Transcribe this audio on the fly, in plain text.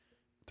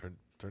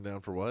Turn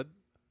down for what?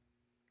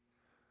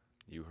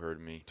 You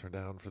heard me. Turn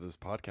down for this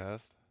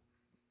podcast?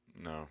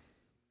 No.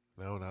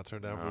 No, not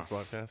turn down for No. this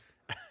podcast?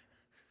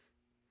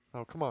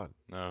 Oh, come on.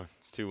 No,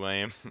 it's too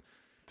lame.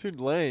 Too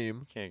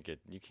lame.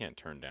 You can't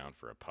turn down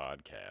for a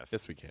podcast.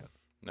 Yes, we can.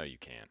 No, you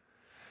can't.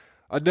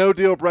 A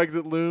no-deal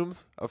Brexit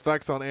looms,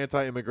 effects on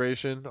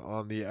anti-immigration,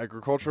 on the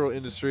agricultural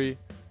industry,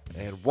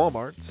 and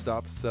Walmart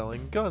stops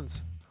selling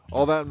guns.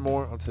 All that and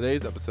more on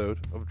today's episode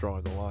of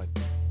Drawing the Line.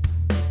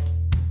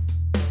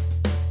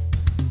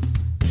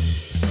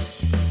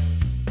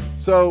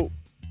 So,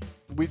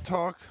 we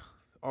talk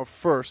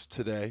first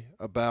today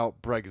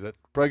about Brexit.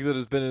 Brexit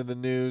has been in the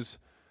news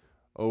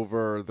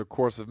over the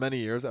course of many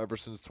years, ever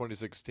since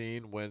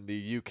 2016, when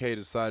the UK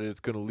decided it's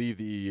going to leave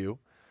the EU.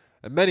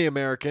 And many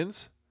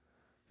Americans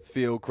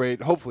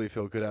hopefully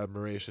feel good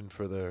admiration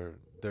for their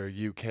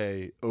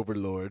UK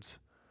overlords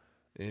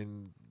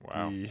in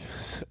the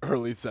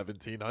early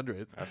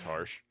 1700s. That's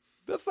harsh.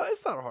 It's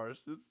not harsh.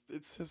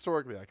 It's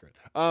historically accurate.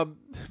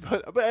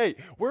 But hey,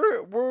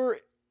 we're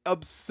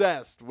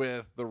obsessed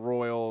with the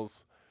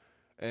royals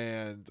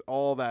and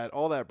all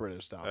that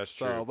British stuff. That's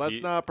so true. let's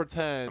not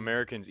pretend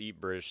Americans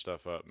eat British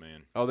stuff up,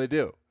 man. Oh, they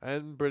do,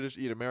 and British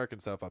eat American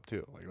stuff up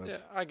too. Yeah,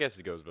 I guess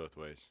it goes both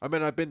ways. I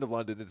mean, I've been to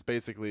London. It's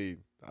basically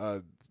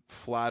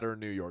flatter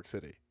New York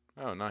City.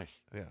 Oh, nice.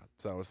 Yeah,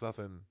 so it's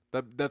nothing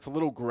that's a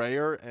little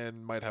grayer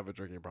and might have a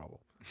drinking problem.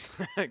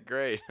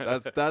 Great.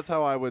 That's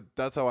how I would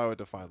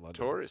define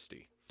London.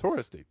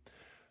 Touristy.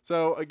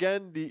 So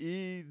again,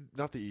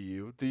 not the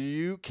EU,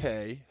 the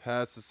UK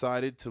has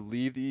decided to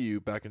leave the EU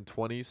back in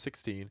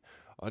 2016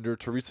 under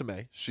Theresa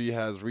May. She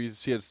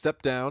had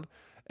stepped down,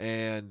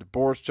 and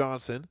Boris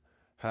Johnson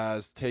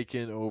has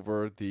taken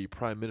over the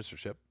prime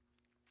ministership,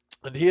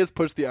 and he has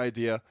pushed the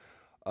idea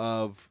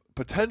of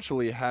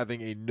potentially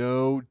having a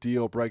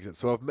no-deal Brexit.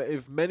 So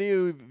if many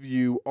of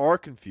you are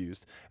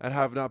confused and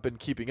have not been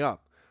keeping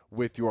up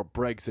with your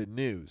Brexit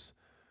news,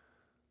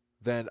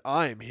 then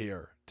I'm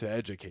here to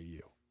educate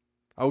you.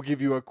 I'll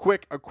give you a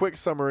quick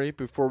summary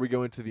before we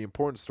go into the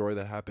important story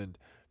that happened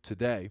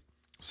today.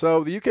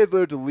 So the UK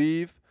voted to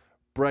leave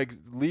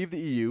the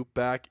EU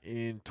back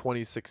in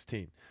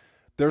 2016.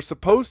 They're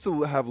supposed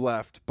to have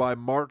left by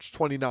March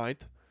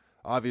 29th.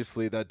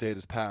 Obviously, that date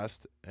has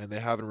passed, and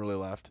they haven't really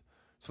left.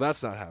 So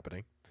that's not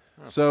happening.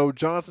 Oh. So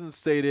Johnson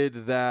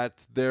stated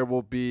that there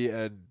will be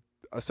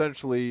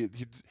essentially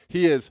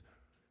he is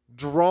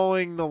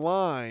drawing the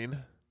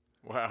line.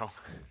 Wow.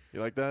 You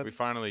like that? We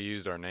finally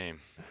used our name.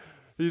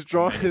 He's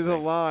drawing the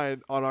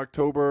line on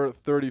October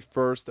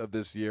 31st of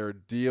this year,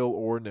 deal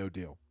or no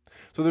deal.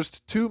 So there's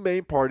two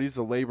main parties,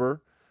 the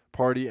Labour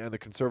Party and the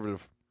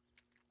Conservative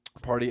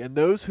Party, and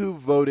those who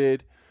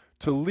voted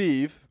to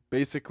leave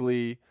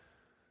basically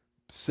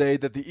say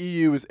that the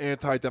EU is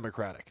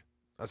anti-democratic,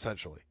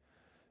 essentially.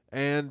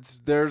 And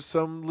there's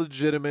some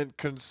legitimate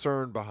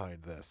concern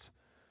behind this.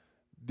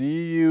 The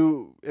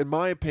EU, in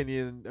my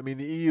opinion,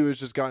 the EU has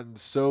just gotten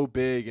so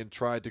big and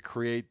tried to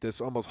create this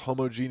almost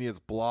homogeneous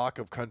block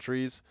of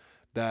countries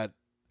that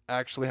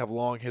actually have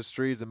long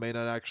histories and may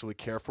not actually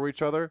care for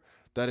each other,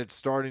 that it's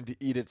starting to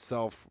eat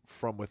itself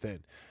from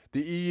within.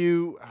 The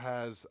EU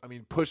has,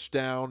 pushed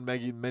down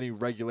many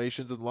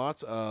regulations, and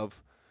lots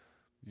of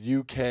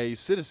UK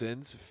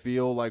citizens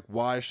feel like,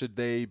 why should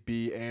they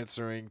be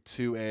answering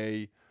to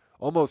a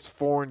almost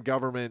foreign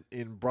government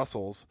in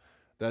Brussels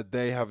that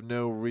they have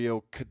no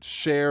real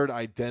shared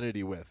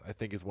identity with, I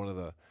think is one of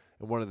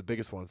the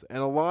biggest ones. And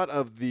a lot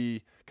of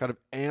the kind of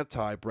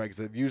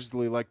anti-Brexit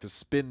usually like to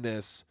spin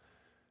this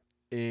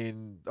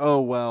in,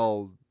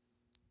 they'll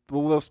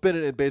spin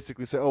it and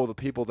basically say, the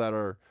people that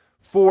are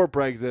for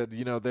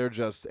Brexit, they're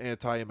just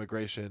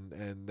anti-immigration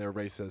and they're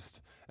racist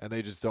and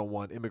they just don't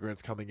want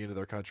immigrants coming into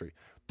their country.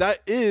 That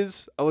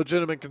is a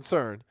legitimate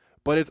concern,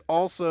 but it's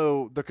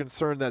also the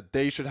concern that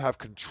they should have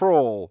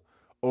control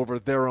over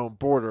their own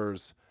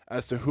borders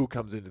as to who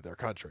comes into their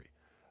country.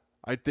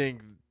 I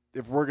think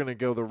if we're going to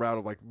go the route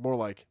of more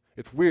like,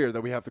 it's weird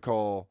that we have to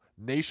call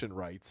nation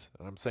rights,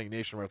 and I'm saying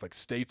nation rights like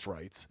states'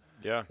 rights.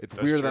 Yeah, it's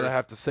weird that I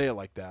have to say it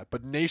like that,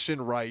 but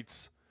nation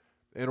rights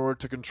in order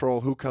to control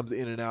who comes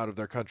in and out of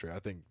their country. I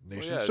think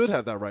nations should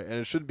have that right, and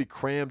it shouldn't be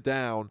crammed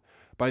down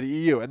by the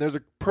EU. And there's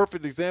a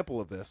perfect example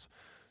of this.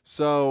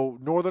 So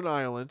Northern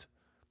Ireland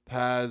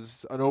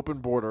has an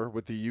open border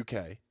with the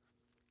UK,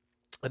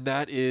 and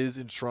that is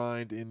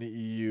enshrined in the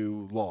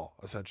EU law,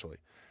 essentially.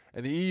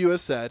 And the EU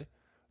has said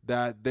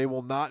that they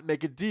will not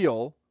make a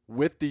deal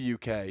with the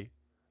UK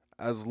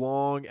as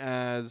long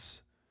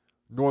as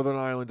Northern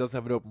Ireland doesn't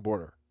have an open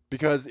border.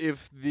 Because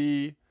if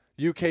the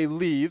UK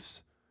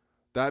leaves,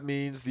 that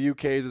means the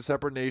UK is a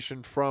separate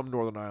nation from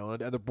Northern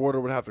Ireland, and the border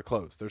would have to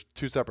close. There's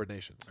two separate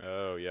nations.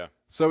 Oh, yeah.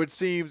 So it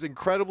seems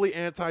incredibly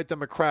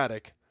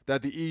anti-democratic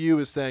that the EU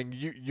is saying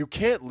you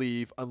can't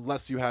leave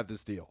unless you have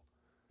this deal.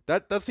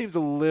 That seems a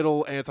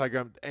little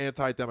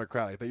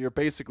anti-democratic, that you're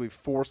basically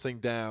forcing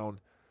down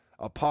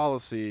a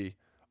policy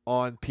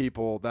on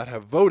people that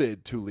have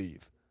voted to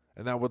leave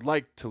and that would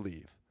like to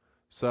leave.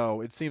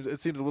 So it seems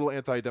a little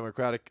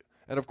anti-democratic.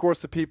 And of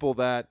course, the people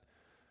that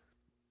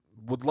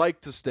would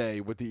like to stay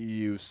with the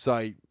EU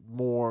cite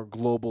more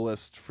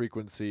globalist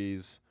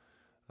frequencies,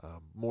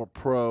 more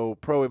pro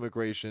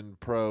immigration,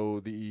 pro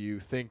the EU.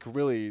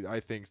 I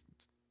think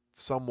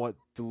somewhat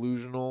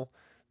delusional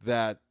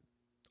that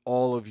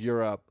all of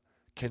Europe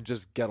can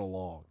just get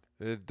along.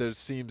 There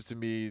seems to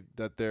me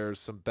that there's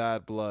some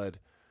bad blood,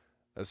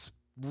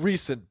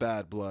 recent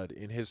bad blood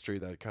in history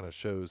that kind of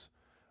shows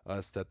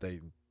us that they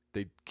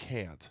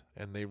can't,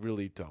 and they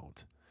really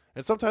don't.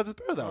 And sometimes it's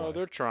better that way. Oh,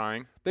 they're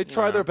trying. They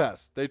try their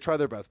best.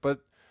 But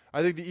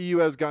I think the EU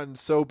has gotten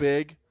so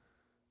big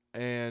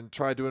and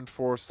tried to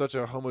enforce such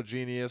a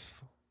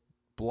homogeneous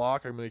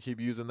block, I'm going to keep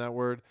using that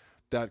word,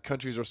 that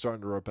countries are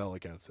starting to rebel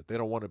against it. They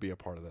don't want to be a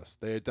part of this.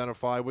 They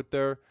identify with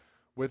their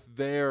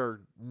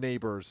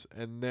neighbors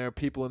and their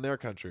people in their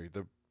country.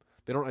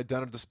 They don't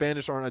identify. The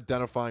Spanish aren't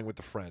identifying with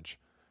the French.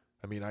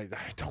 I mean, I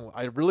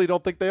really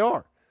don't think they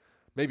are.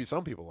 Maybe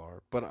some people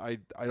are, but I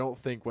don't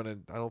think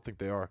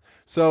they are.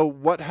 So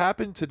what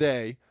happened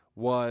today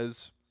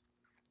was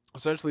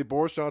essentially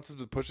Boris Johnson's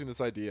been pushing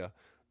this idea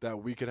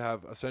that we could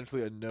have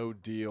essentially a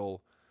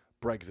no-deal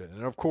Brexit,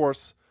 and of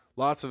course,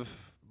 lots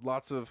of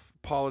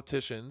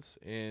politicians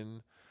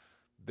in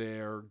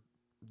the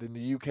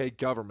UK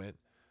government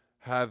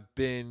have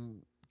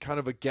been kind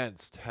of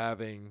against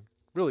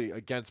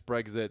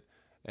Brexit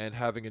and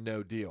having a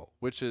no deal,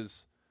 which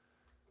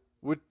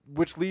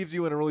leaves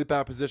you in a really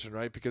bad position,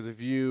 right? Because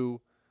if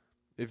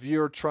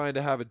you're trying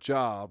to have a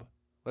job,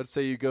 let's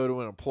say you go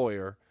to an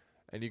employer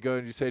and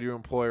you say to your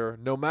employer,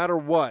 no matter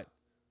what,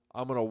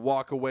 I'm going to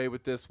walk away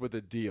with this with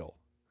a deal.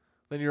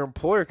 Then your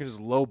employer can just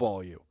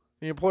lowball you.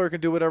 The employer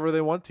can do whatever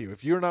they want to you.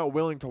 If you're not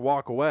willing to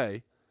walk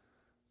away,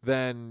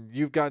 then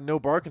you've got no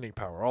bargaining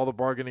power. All the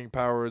bargaining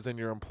power is in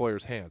your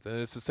employer's hands. And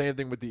it's the same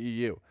thing with the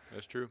EU.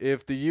 That's true.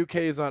 If the UK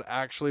is not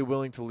actually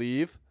willing to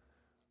leave,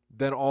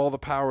 then all the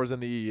power is in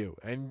the EU.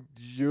 And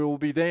you'll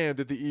be damned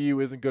if the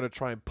EU isn't going to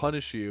try and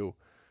punish you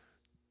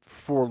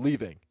for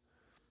leaving.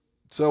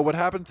 So what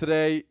happened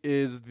today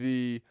is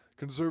the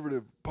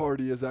Conservative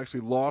Party has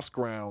actually lost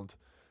ground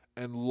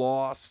and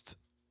lost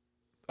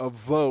a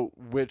vote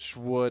which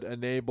would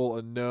enable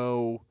a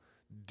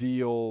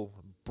no-deal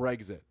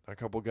Brexit. A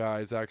couple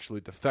guys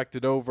actually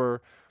defected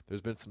over. There's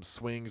been some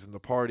swings in the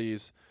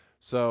parties.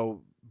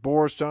 So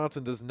Boris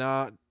Johnson does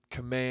not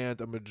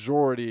command a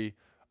majority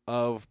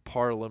of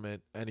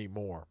Parliament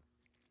anymore.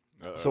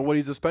 So what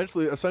he's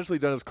essentially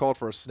done is called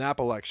for a snap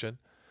election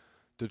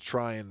to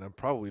try and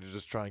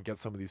just try and get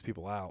some of these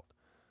people out.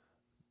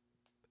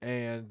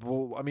 And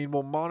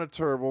we'll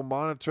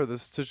monitor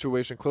this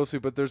situation closely,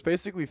 but there's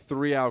basically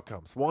three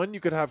outcomes. One, you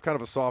could have kind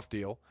of a soft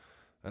deal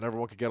and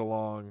everyone could get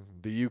along.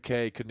 The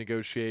UK could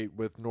negotiate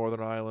with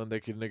Northern Ireland. They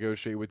could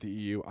negotiate with the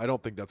EU. I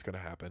don't think that's going to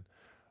happen.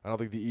 I don't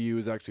think the EU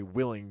is actually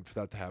willing for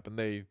that to happen.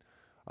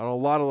 On a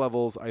lot of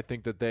levels, I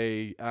think that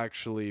they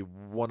actually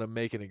want to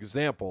make an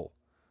example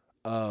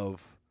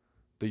of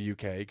the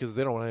UK because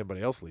they don't want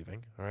anybody else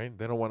leaving, right?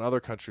 They don't want other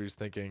countries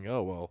thinking,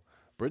 oh, well,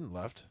 Britain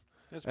left.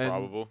 It's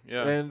probable,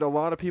 yeah. And a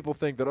lot of people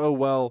think that, oh,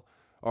 well,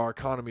 our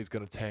economy is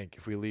going to tank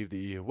if we leave the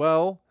EU.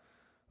 Well,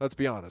 let's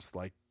be honest.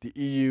 Like, the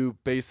EU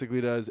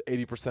basically does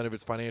 80% of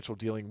its financial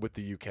dealing with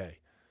the UK.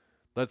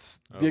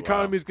 The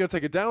economy is going to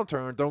take a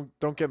downturn,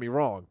 don't get me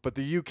wrong, but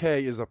the UK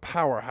is a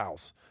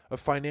powerhouse, a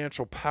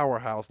financial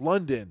powerhouse.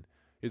 London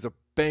is a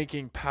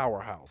banking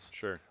powerhouse.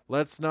 Sure.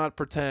 Let's not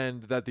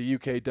pretend that the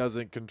UK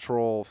doesn't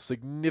control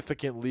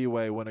significant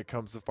leeway when it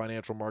comes to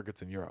financial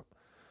markets in Europe.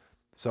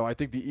 So I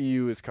think the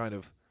EU is kind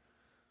of,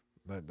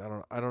 I'm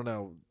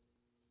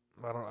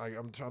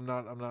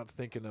not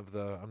thinking of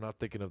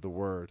the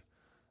word,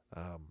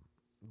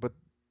 but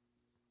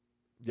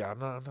yeah, I'm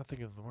not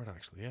thinking of the word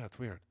actually. Yeah, it's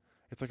weird.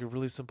 It's like a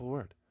really simple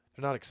word.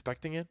 They're not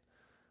expecting it.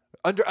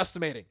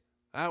 Underestimating.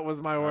 That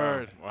was my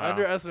word. Wow.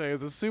 Underestimating. It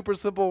was a super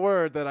simple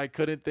word that I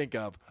couldn't think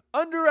of.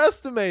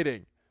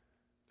 Underestimating.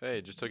 Hey,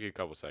 it just took you a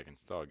couple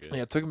seconds. It's all good.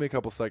 Yeah, it took me a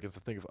couple seconds to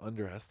think of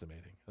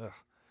underestimating. Ugh.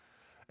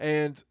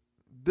 And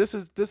this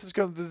has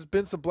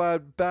been some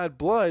bad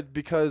blood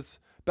because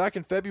back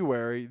in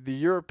February, the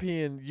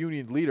European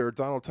Union leader,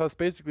 Donald Tusk,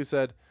 basically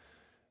said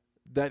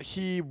that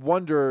he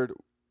wondered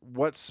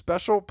what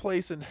special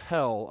place in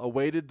hell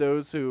awaited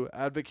those who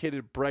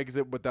advocated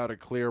Brexit without a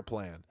clear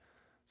plan.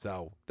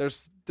 So there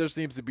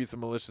seems to be some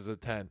malicious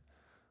intent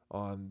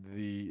on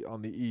the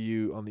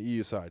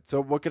EU side.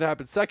 So what could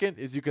happen second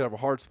is you could have a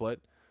hard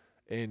split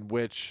in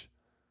which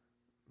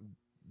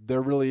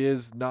there really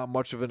is not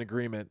much of an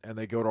agreement and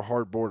they go to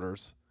hard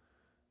borders.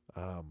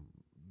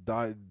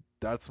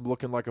 That's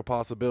looking like a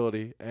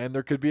possibility, and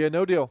there could be a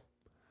no deal.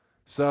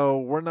 So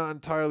we're not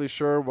entirely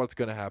sure what's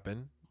going to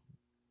happen.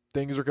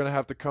 Things are going to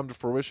have to come to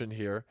fruition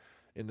here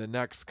in the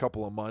next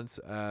couple of months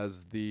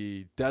as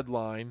the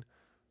deadline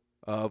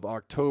of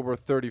October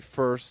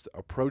 31st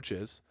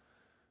approaches.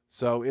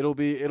 So it'll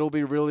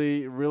be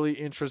really, really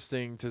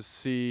interesting to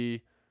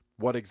see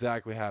what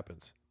exactly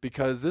happens,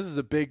 because this is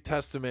a big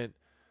testament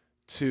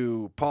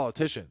to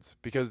politicians,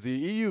 because the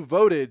EU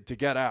voted to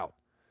get out.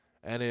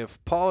 And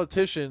if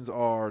politicians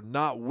are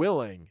not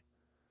willing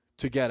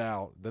to get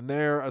out, then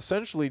they're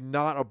essentially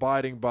not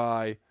abiding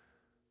by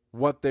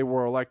what they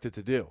were elected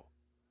to do.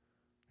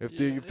 If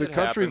Yeah, the it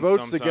country happens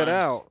votes to get sometimes.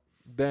 out,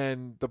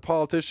 then the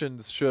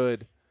politicians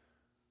should.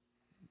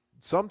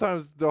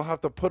 Sometimes they'll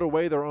have to put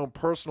away their own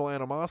personal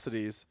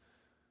animosities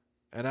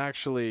and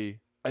actually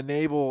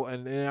enable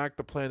and enact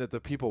the plan that the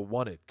people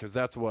wanted, because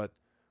that's what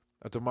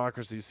a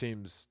democracy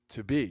seems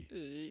to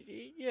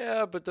be.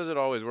 Yeah, but does it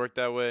always work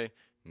that way?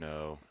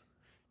 No.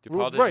 Do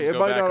Well, politicians right, it go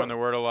might back not- on their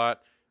word a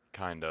lot?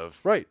 Kind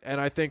of. Right,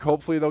 and I think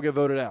hopefully they'll get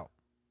voted out,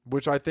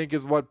 which I think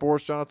is what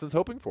Boris Johnson's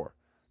hoping for,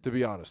 to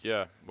be honest.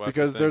 Yeah. Well, that's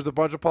Because the there's thing. a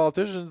bunch of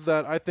politicians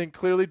that I think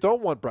clearly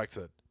don't want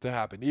Brexit to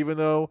happen, even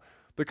though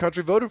the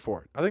country voted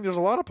for it. I think there's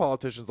a lot of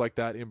politicians like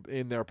that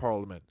in their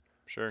parliament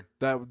Sure.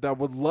 that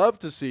would love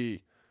to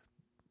see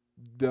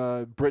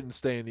Britain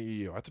stay in the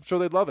EU. I'm sure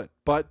they'd love it,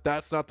 but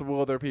that's not the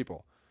will of their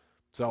people.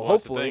 So Well,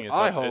 that's the hopefully, thing.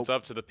 I hope it's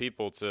up to the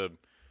people to,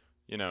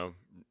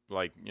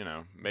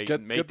 make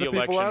Get make the the people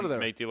election out of there.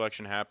 make the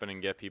election happen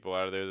and get people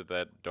out of there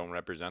that don't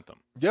represent them.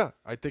 Yeah,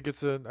 I think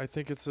it's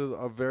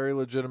a very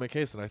legitimate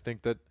case, and I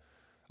think that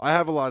I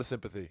have a lot of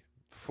sympathy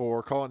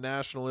for, call it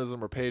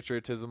nationalism or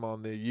patriotism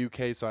on the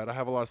UK side. I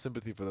have a lot of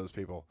sympathy for those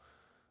people.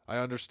 I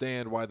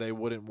understand why they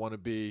wouldn't want to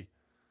be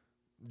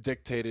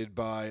dictated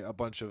by a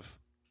bunch of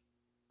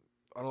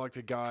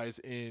unelected guys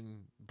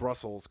in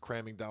Brussels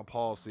cramming down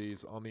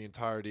policies on the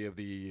entirety of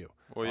the EU.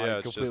 Well, yeah, I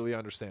it's completely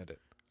understand it.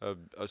 just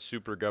a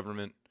super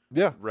government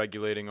Yeah,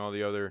 regulating all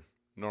the other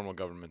normal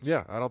governments.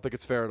 yeah, I don't think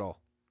it's fair at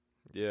all.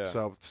 Yeah.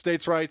 So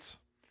states' rights,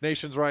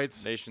 nations'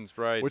 rights, Nations'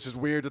 rights. which is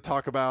weird to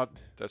talk about.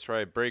 That's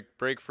right. Break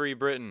free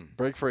Britain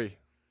Break free,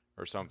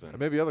 or something. and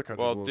maybe other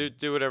countries. Well, will.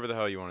 do whatever the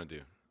hell you want to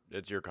do.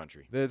 It's your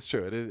country. It's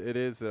true. It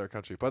is their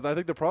country. But I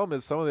think the problem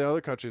is some of the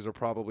other countries are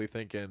probably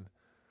thinking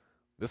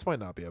this might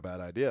not be a bad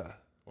idea.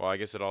 Well, I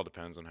guess it all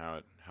depends on how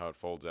it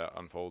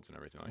unfolds and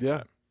everything like Yeah.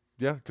 that.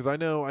 Yeah, because I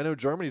know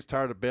Germany's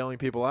tired of bailing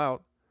people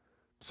out.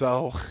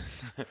 So,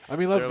 I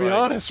mean, let's They're be like,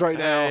 honest right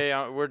now.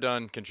 Hey, we're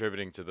done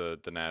contributing to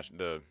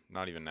the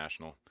not even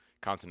national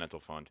continental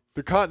fund.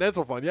 The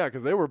Continental Fund, yeah,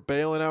 because they were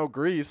bailing out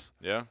Greece,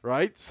 Yeah.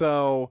 right?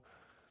 So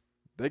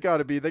they got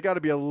to be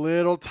a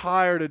little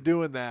tired of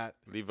doing that.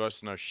 Leave us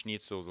and our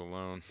schnitzels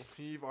alone.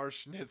 Leave our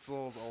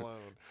schnitzels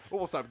alone.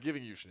 We'll stop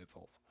giving you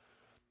schnitzels.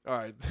 All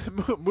right,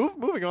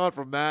 moving on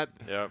from that.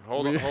 Yeah.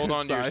 Weird Hold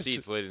on to your side.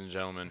 seats, ladies and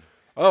gentlemen.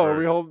 Oh, for, are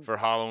we holding? for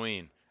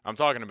Halloween? I'm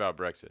talking about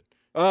Brexit.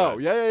 Oh,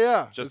 but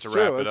yeah. Just That's to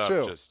true, wrap it that's up,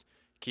 true. just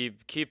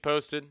keep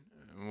posted.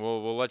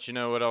 We'll let you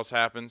know what else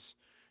happens.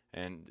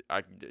 And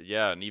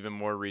and even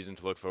more reason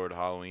to look forward to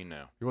Halloween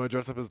now. You want to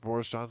dress up as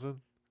Boris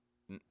Johnson?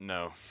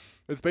 No,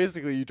 It's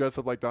basically you dress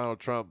up like Donald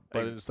Trump,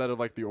 but Ex- instead of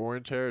like the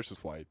orange hair, it's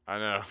just white. I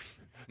know.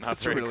 Not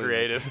It's very really-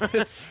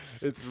 creative.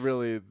 It's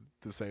really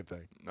the same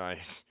thing.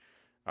 Nice.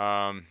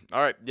 All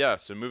right. Yeah.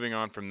 So moving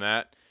on from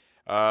that,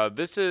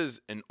 this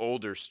is an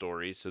older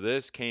story. So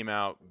this came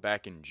out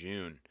back in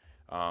June,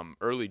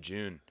 early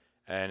June,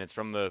 and it's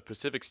from the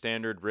Pacific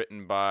Standard,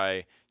 written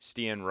by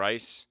Stian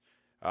Rice,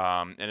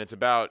 and it's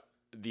about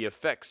the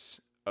effects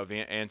of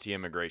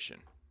anti-immigration.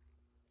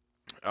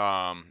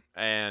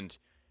 And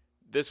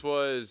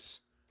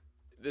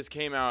this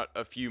came out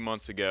a few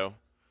months ago,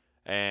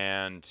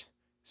 and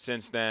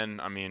since then,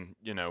 I mean,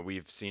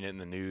 we've seen it in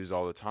the news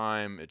all the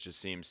time. It just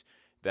seems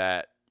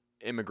that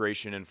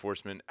immigration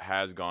enforcement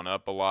has gone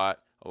up a lot.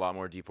 A lot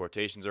more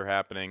deportations are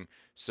happening.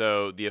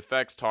 So the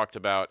effects talked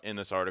about in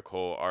this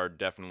article are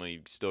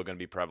definitely still going to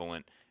be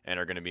prevalent and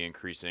are going to be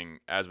increasing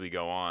as we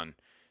go on.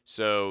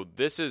 So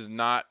this is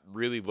not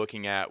really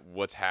looking at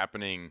what's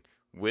happening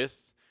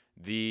with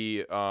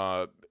the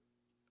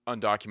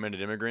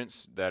undocumented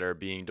immigrants that are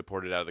being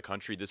deported out of the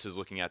country. This is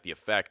looking at the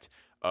effect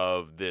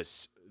of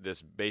this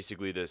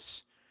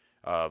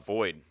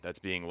void that's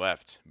being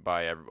left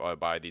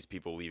by these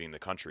people leaving the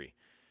country.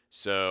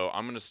 So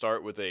I'm going to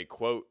start with a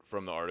quote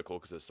from the article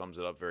because it sums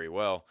it up very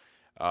well.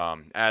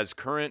 As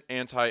current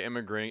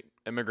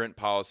anti-immigrant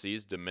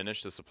policies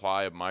diminish the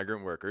supply of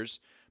migrant workers,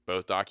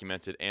 both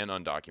documented and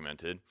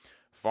undocumented,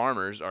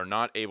 farmers are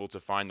not able to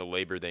find the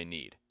labor they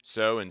need.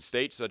 So in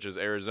states such as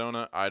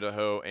Arizona,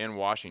 Idaho, and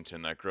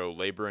Washington that grow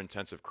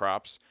labor-intensive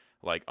crops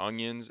like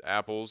onions,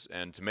 apples,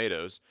 and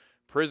tomatoes,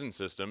 prison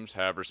systems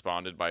have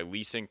responded by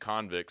leasing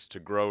convicts to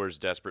growers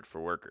desperate for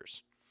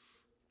workers.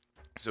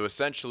 So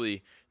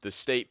essentially, the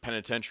state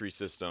penitentiary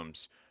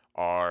systems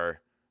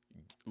are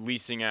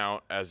leasing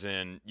out, as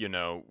in,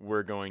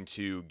 we're going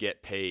to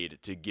get paid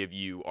to give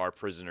you our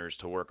prisoners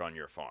to work on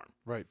your farm.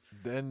 Right.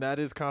 And that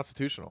is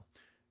constitutional.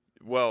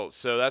 Well,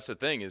 so that's the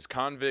thing, is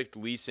convict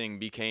leasing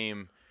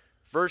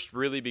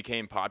really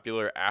became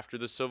popular after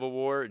the Civil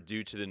War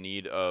due to the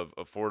need of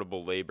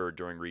affordable labor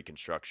during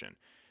Reconstruction.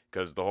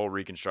 Because the whole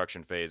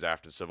Reconstruction phase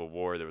after the Civil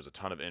War, there was a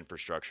ton of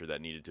infrastructure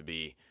that needed to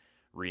be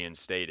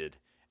reinstated,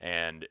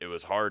 and it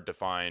was hard to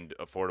find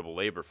affordable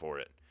labor for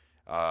it.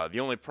 The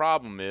only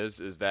problem is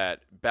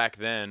that back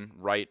then,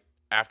 right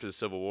after the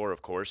Civil War,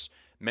 of course,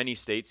 many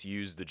states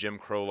used the Jim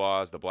Crow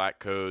laws, the Black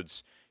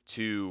Codes,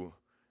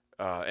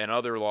 and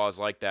other laws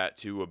like that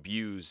to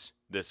abuse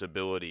this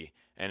ability.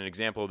 And an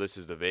example of this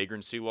is the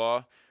vagrancy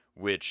law,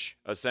 which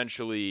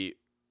essentially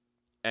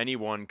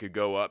anyone could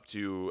go up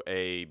to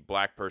a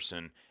black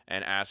person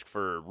and ask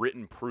for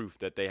written proof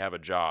that they have a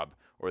job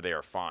or they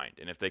are fined.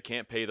 And if they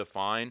can't pay the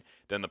fine,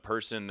 then the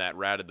person that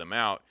ratted them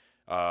out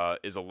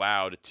is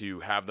allowed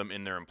to have them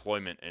in their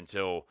employment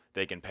until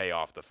they can pay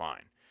off the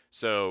fine.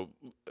 So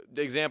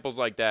examples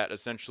like that,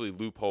 essentially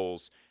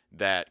loopholes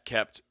that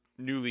kept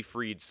newly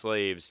freed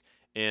slaves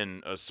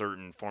in a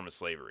certain form of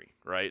slavery,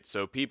 right?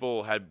 So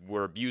people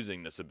were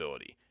abusing this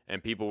ability,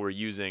 and people were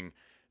using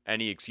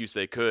any excuse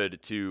they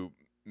could to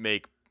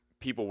make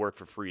people work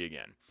for free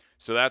again.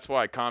 So that's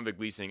why convict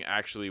leasing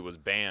actually was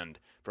banned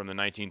from the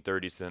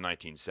 1930s to the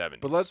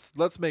 1970s. But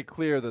let's make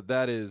clear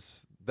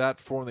that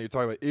form that you're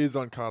talking about is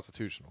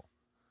unconstitutional.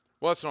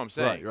 Well, that's what I'm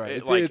saying.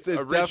 Right. It's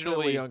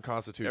definitely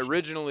unconstitutional.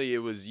 Originally, it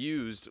was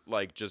used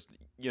like just,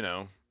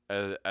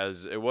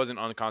 as it wasn't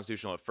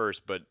unconstitutional at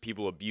first, but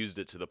people abused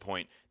it to the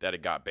point that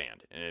it got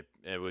banned and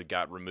it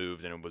got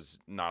removed and it was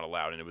not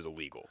allowed and it was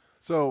illegal.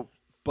 So,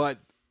 but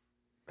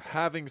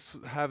having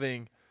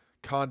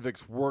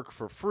convicts work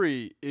for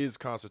free is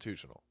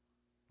constitutional.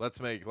 Let's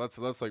make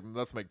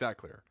that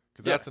clear,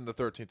 because that's in the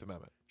 13th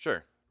Amendment.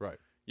 Sure. Right.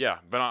 Yeah,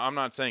 but I'm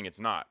not saying it's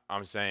not.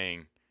 I'm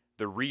saying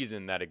the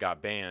reason that it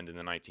got banned in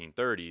the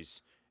 1930s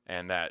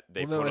and that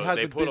it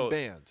hasn't been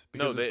banned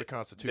because it's the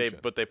Constitution.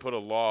 But they put a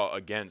law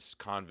against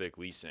convict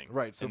leasing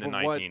in the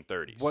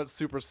 1930s. What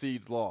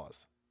supersedes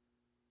laws?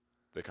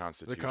 The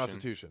Constitution. The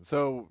Constitution.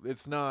 So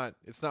it's not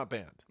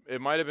banned.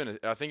 It might have been.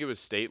 I think it was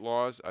state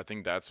laws. I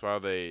think that's how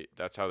they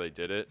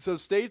did it. So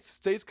states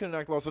can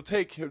enact laws. So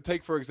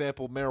take for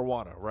example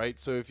marijuana, right?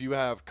 So if you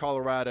have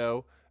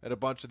Colorado and a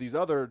bunch of these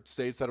other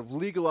states that have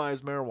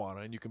legalized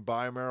marijuana, and you can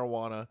buy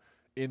marijuana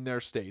in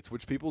their states,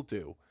 which people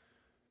do,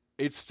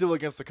 it's still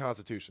against the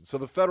Constitution. So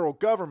the federal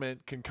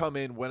government can come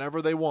in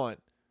whenever they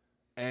want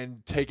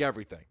and take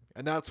everything,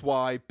 and that's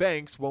why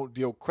banks won't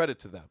deal credit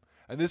to them.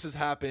 And this has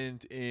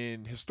happened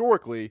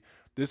historically.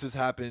 This has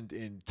happened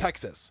in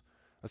Texas.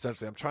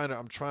 Essentially, I'm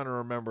trying to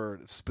remember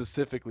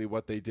specifically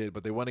what they did,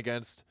 but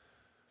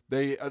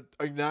they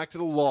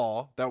enacted a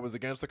law that was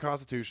against the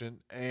Constitution,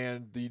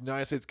 and the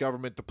United States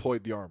government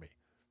deployed the army,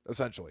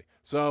 essentially.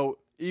 So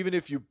even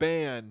if you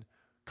ban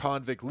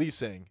convict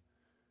leasing,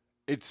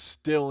 it's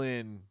still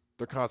in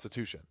the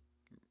Constitution.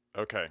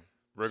 Okay.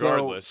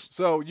 Regardless,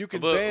 so you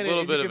can ban it.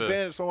 You can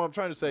ban it. So what I'm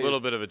trying to say is a little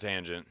bit of a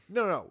tangent.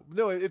 No.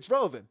 It's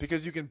relevant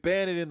because you can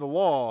ban it in the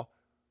law,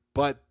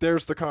 but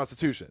there's the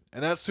Constitution,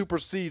 and that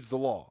supersedes the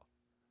law.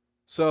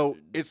 So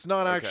it's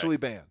not actually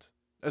banned.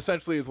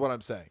 Essentially, is what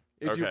I'm saying.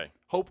 If you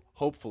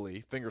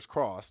hopefully, fingers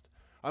crossed.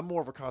 I'm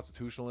more of a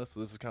constitutionalist, so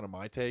this is kind of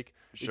my take.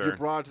 Sure. If you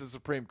brought it to the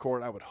Supreme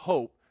Court, I would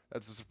hope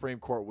that the Supreme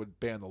Court would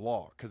ban the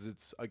law because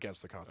it's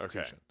against the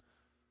Constitution. Okay.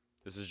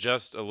 This is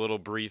just a little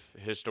brief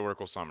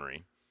historical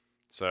summary.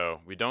 So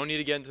we don't need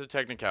to get into the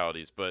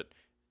technicalities, but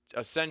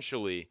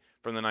essentially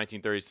from the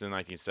 1930s to the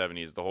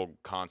 1970s, the whole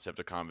concept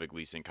of convict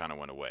leasing kind of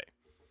went away.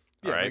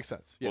 Yeah, makes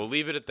sense. Yeah. We'll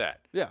leave it at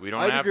that. Yeah, we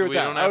don't have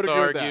to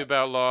argue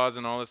about laws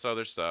and all this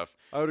other stuff.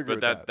 I would agree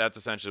with that. But that's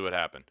essentially what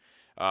happened.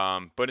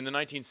 But in the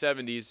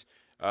 1970s,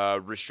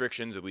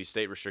 restrictions, at least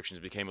state restrictions,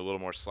 became a little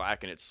more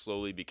slack, and it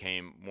slowly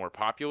became more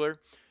popular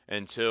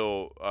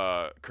until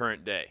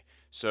current day.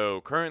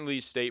 So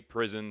currently, state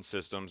prison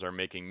systems are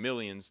making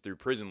millions through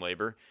prison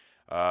labor,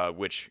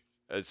 which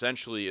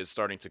essentially is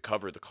starting to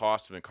cover the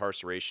cost of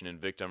incarceration and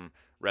victim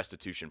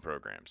restitution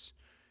programs.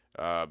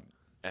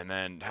 And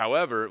then,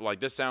 however, like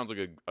this sounds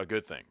like a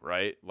good thing,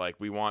 right? Like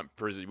we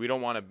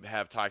don't want to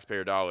have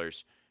taxpayer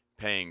dollars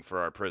paying for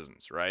our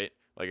prisons, right?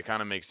 Like it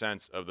kind of makes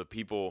sense of the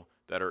people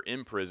that are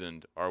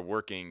imprisoned are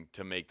working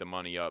to make the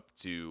money up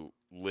to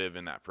live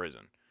in that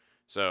prison.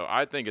 So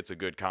I think it's a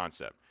good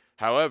concept.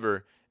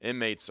 However,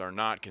 inmates are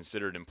not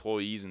considered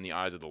employees in the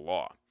eyes of the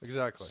law.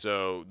 Exactly.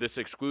 So this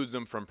excludes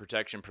them from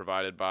protection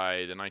provided by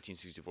the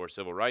 1964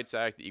 Civil Rights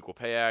Act, the Equal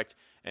Pay Act,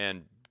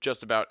 and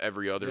just about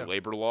every other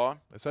labor law.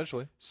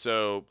 Essentially.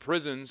 So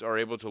prisons are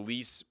able to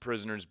lease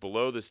prisoners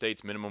below the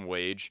state's minimum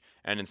wage,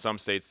 and in some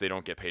states they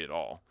don't get paid at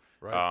all.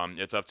 Right.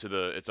 It's up to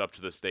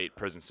the state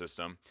prison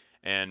system,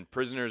 and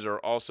prisoners are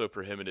also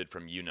prohibited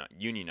from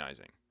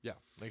unionizing. Yeah,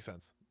 makes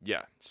sense.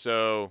 Yeah.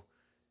 So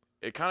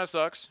it kind of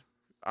sucks.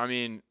 I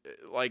mean,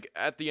 like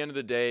at the end of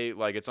the day,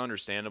 like it's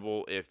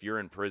understandable if you're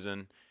in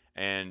prison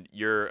and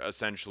you're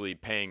essentially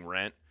paying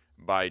rent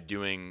by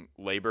doing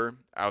labor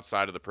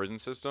outside of the prison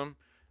system.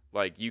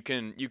 Like you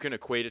can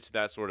equate it to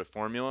that sort of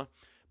formula,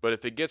 but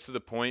if it gets to the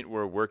point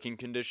where working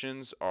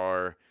conditions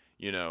are,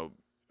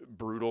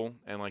 brutal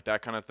and like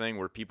that kind of thing,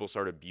 where people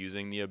start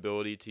abusing the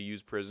ability to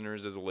use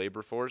prisoners as a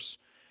labor force,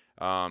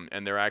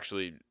 and there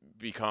actually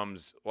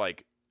becomes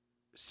like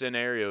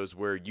scenarios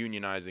where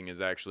unionizing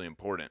is actually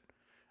important.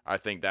 I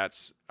think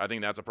that's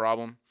a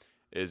problem,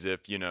 is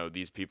if,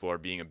 these people are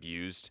being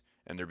abused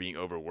and they're being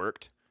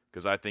overworked,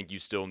 because I think you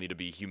still need to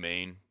be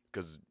humane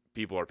because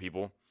people are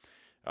people.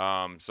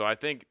 So I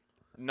think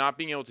not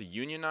being able to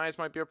unionize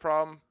might be a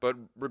problem, but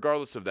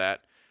regardless of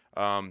that,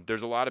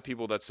 there's a lot of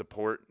people that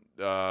support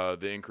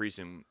the increase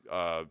in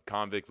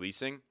convict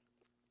leasing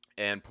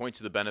and point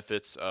to the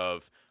benefits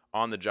of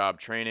on-the-job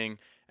training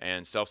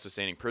and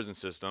self-sustaining prison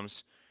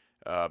systems.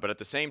 But at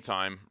the same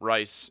time,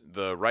 Rice,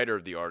 the writer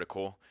of the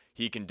article,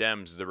 he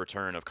condemns the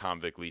return of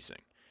convict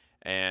leasing,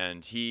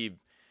 and he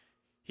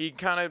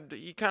kind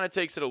of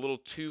takes it a little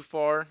too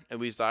far, at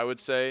least I would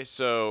say.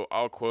 So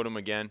I'll quote him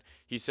again.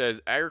 He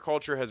says,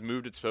 "Agriculture has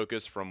moved its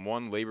focus from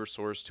one labor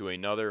source to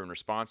another in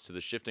response to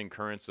the shifting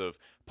currents of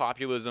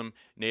populism,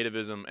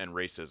 nativism, and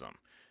racism."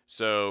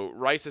 So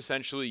Rice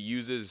essentially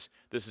uses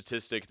the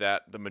statistic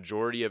that the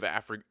majority of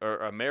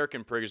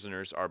American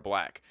prisoners are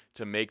black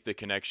to make the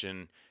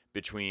connection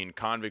between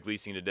convict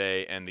leasing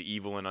today and the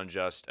evil and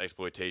unjust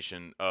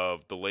exploitation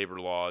of the labor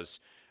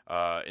laws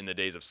in the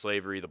days of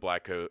slavery, the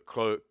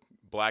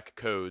black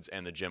codes,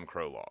 and the Jim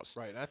Crow laws.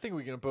 Right. And I think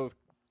we can both,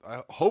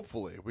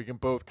 hopefully, we can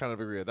both kind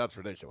of agree that that's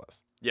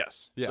ridiculous.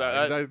 Yes. Yeah,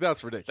 So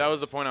that's ridiculous. that was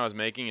the point I was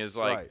making is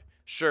like, Right.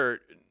 sure,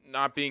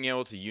 not being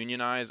able to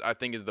unionize, I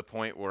think is the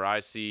point where I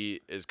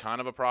see is kind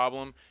of a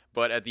problem.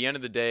 But at the end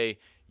of the day,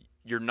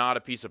 you're not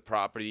a piece of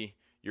property.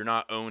 You're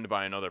not owned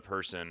by another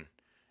person.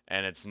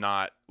 And it's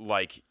not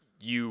like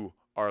you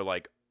are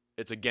like,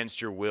 it's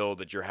against your will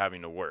that you're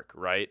having to work,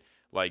 right?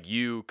 Like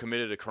you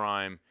committed a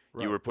crime.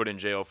 Right. You were put in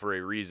jail for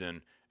a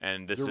reason.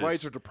 And this your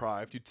rights are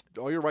deprived.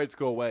 All your rights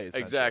go away.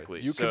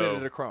 Exactly. You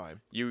committed a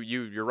crime.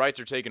 Your rights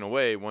are taken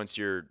away once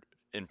you're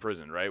in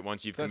prison, right?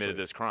 Once you've committed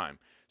this crime.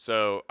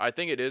 So I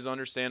think it is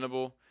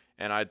understandable,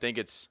 and I think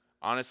it's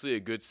honestly a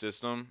good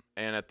system.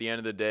 And at the end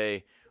of the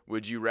day,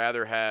 would you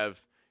rather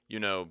have,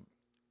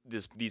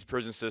 these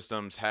prison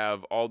systems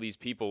have all these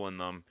people in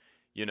them,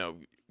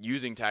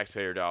 using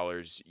taxpayer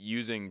dollars,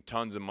 using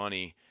tons of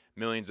money,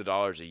 millions of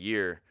dollars a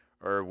year,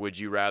 or would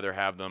you rather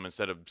have them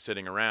instead of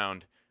sitting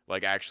around,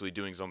 like actually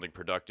doing something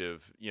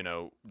productive,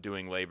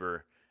 doing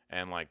labor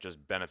and like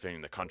just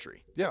benefiting the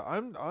country?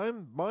 Yeah,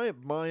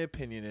 my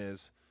opinion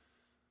is,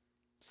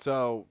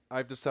 so I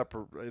have to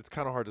separate. It's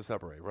kind of hard to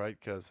separate, right?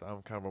 Because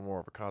I'm kind of more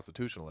of a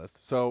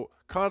constitutionalist. So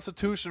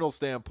constitutional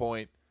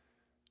standpoint,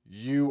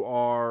 you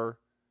are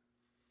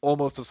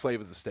almost a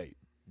slave of the state.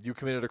 You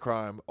committed a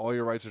crime. All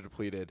your rights are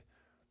depleted.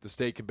 The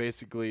state can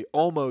basically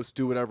almost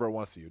do whatever it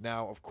wants to you.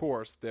 Now, of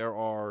course, there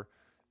are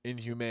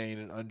inhumane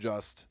and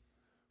unjust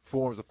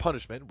forms of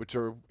punishment, which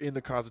are in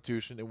the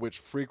Constitution and which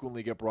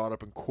frequently get brought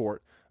up in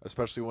court,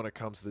 especially when it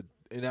comes to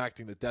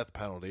enacting the death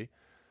penalty.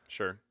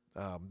 Sure.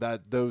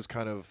 That those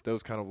kind of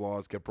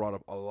laws get brought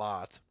up a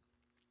lot.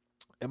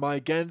 Am I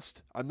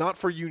against? I'm not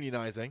for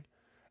unionizing,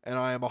 and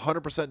I am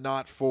 100%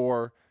 not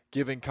for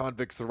giving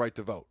convicts the right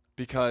to vote,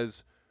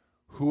 because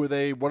who are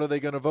they? What are they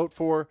going to vote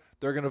for?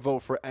 They're going to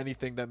vote for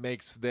anything that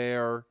makes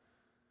their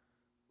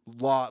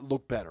law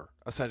look better,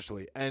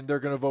 essentially, and they're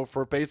going to vote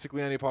for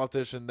basically any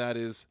politician that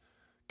is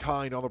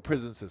kind on the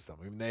prison system.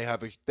 I mean, they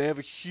have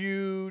a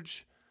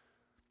huge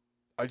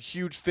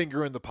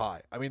finger in the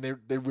pie. I mean,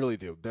 they really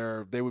do.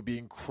 They would be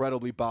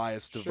incredibly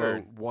biased to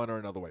vote one or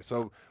another way.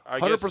 So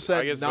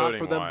 100% not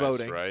for them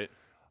voting. Right.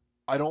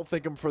 I don't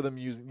think I'm for them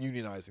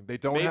unionizing. They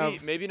don't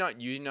maybe not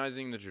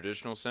unionizing in the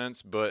traditional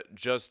sense, but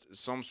just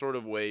some sort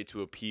of way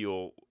to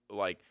appeal,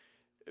 like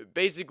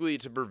basically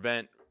to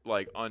prevent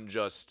like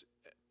unjust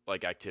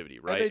like activity,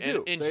 right? And they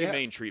do.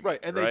 Inhumane treatment, right?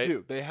 And they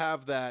do. They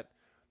have that.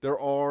 There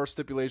are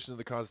stipulations in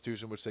the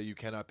Constitution which say you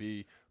cannot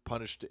be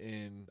punished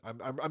in. I'm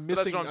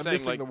missing. I'm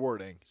missing like, the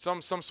wording.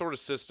 Some sort of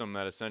system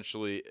that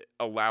essentially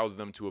allows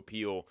them to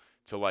appeal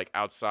to like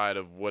outside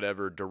of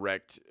whatever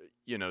direct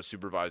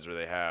supervisor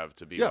they have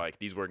to be like,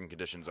 these working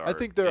conditions are. I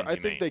think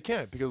they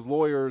can, because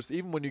lawyers,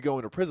 even when you go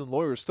into prison,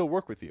 lawyers still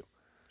work with you.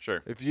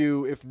 Sure.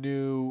 If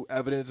new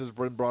evidence has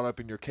been brought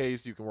up in your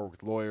case, you can work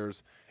with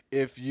lawyers.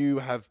 If you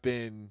have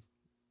been,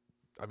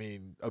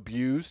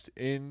 abused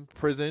in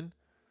prison,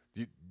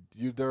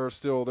 there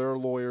are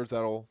lawyers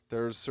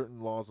there's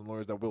certain laws and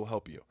lawyers that will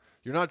help you.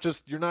 You're not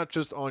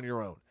just on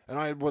your own. And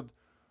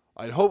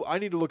I'd hope, I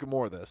need to look at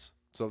more of this.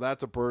 So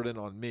that's a burden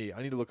on me.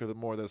 I need to look at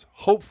more of this.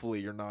 Hopefully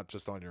you're not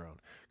just on your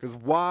own. Because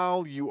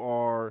while you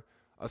are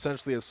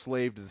essentially a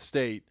slave to the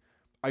state,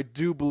 I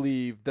do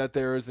believe that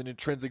there is an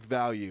intrinsic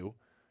value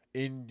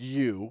in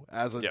you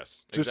as a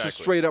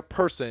straight up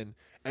person,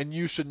 and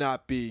you should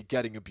not be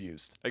getting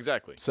abused.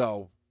 Exactly.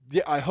 So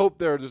yeah, I hope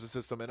there's a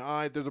system,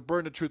 and there's a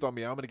burden of truth on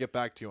me. I'm going to get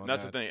back to you on that.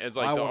 That's the thing. It's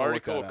like the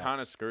article kind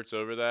of skirts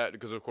over that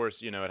because, of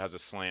course, it has a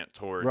slant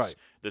towards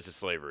this is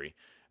slavery.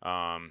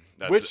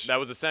 That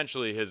was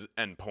essentially his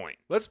end point.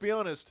 Let's be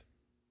honest,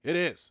 it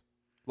is.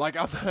 Like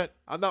I'm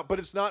not, but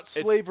it's not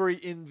slavery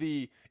in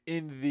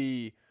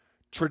the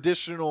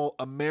traditional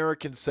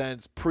American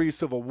sense,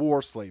 pre-Civil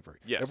War slavery.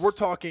 Yes. If we're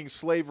talking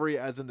slavery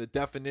as in the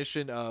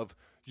definition of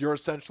you're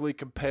essentially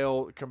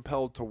compelled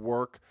to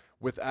work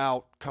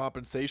without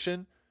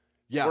compensation.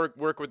 Yeah.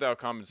 Work without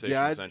compensation,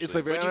 essentially. It's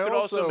like, but you could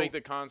also make the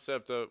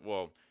concept of,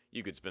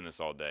 you could spin this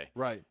all day.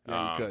 Right.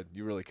 Yeah, you could.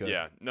 You really could.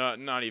 Yeah.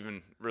 Not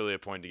even really a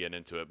point to get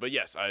into it. But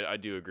yes, I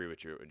do agree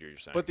with what you're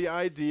saying. But the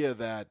idea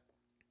that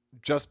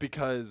just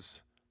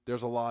because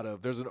there's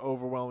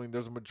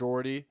a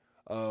majority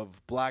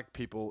of black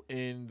people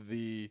in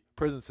the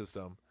prison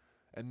system,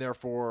 and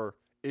therefore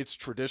it's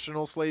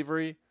traditional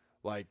slavery,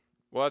 like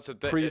Well, that's the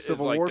thing.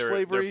 pre-Civil Like War they're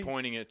slavery.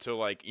 pointing it to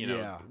like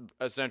Yeah.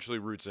 essentially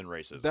roots in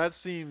racism. That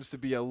seems to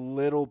be a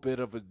little bit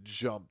of a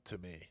jump to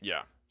me.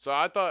 Yeah. So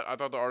I thought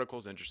the article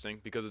was interesting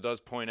because it does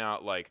point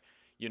out like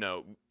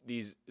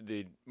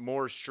the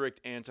more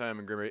strict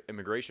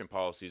anti-immigration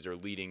policies are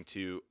leading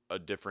to a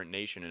different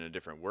nation and a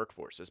different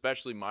workforce,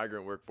 especially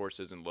migrant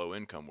workforces and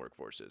low-income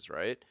workforces,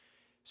 right?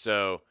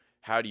 So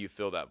how do you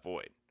fill that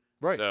void?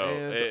 Right. So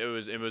And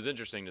it was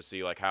interesting to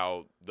see like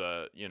how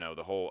the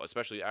whole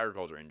especially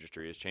agriculture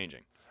industry is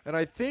changing. And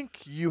I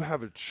think you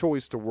have a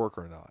choice to work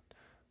or not.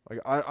 Like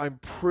I'm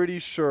pretty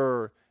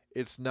sure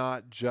it's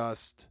not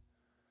just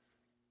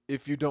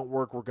if you don't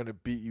work, we're going to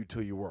beat you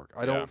till you work.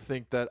 I Yeah. don't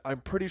think that.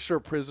 I'm pretty sure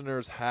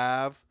prisoners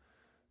have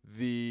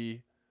the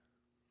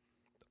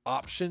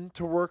option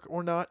to work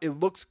or not. It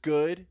looks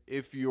good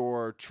if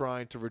you're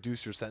trying to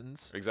reduce your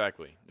sentence.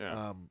 Exactly.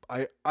 Yeah.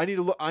 I need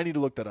to look. I need to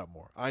look that up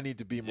more. I need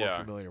to be more Yeah.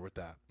 familiar with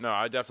that. No,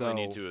 I definitely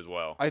need So, to as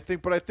well. I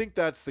think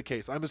that's the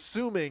case. I'm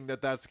assuming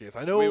that that's the case.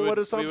 I know we what would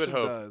assumption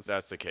hope does.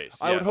 that's the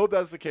case. I would Yes. hope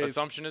that's the case.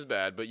 Assumption is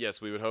bad, but yes,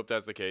 we would hope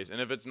that's the case.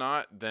 And if it's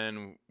not,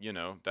 then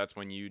that's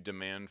when you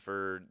demand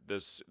for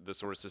this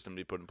sort of system to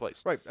be put in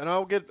place. Right, and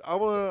I'm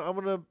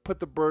gonna put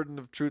the burden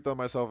of truth on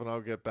myself, and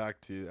I'll get back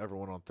to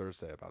everyone on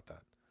Thursday about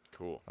that.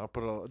 Cool. I'll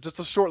put just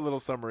a short little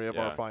summary of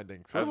our Yeah.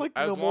 findings. I'd like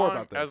to know more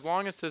about this. As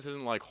long as this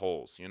isn't like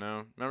Holes,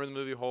 remember the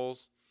movie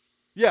Holes,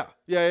 yeah.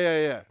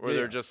 where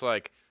they're just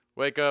like,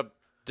 wake up,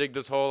 dig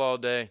this hole all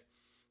day,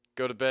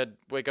 go to bed,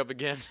 wake up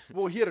again.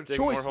 well, he had a dig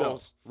choice more though,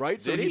 holes.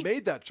 right? So Did he he?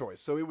 made that choice.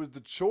 So the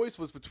choice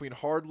was between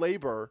hard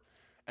labor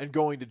and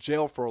going to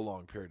jail for a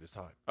long period of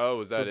time. Oh,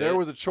 was that So it? there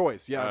was a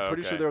choice. Yeah, I'm Oh,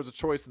 pretty sure okay. there was a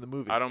choice in the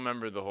movie. I don't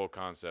remember the whole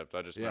concept.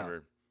 I just Yeah.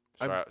 remember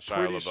I'm Shia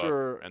pretty LaBeouf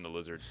sure- and the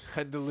lizards.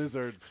 And the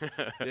lizards.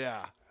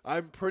 Yeah,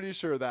 I'm pretty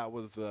sure that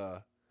was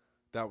the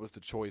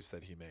choice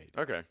that he made.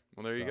 Okay,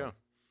 well there you So, go.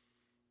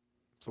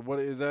 So what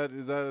is that?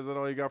 Is that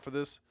all you got for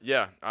this?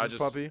 Yeah, I This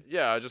puppy?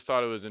 I just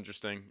thought it was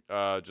interesting.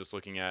 Just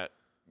looking at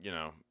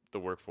the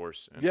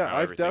workforce. And Yeah, how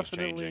I've everything's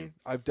definitely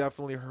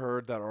changing.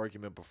 heard that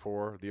argument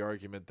before. The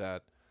argument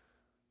that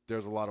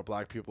there's a lot of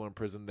black people in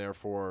prison,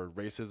 therefore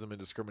racism and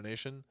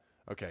discrimination.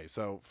 Okay,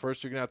 so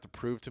first you're gonna have to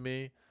prove to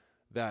me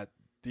that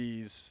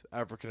these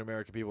African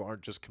American people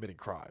aren't just committing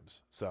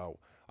crimes. So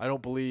I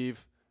don't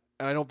believe,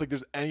 and I don't think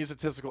there's any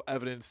statistical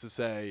evidence to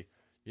say,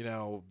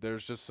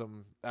 there's just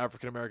some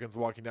African Americans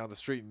walking down the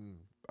street and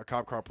a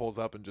cop car pulls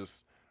up and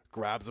just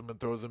grabs them and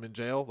throws them in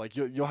jail. Like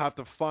you'll have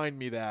to find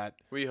me that.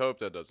 We hope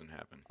that doesn't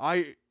happen.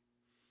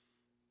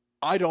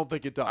 I don't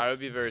think it does. I would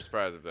be very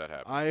surprised if that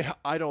happened.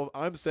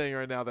 I'm saying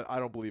right now that I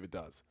don't believe it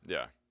does.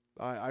 Yeah.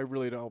 I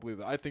really don't believe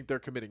that. I think they're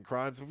committing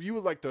crimes. If you'd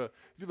like to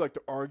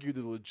argue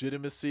the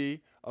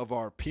legitimacy of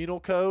our penal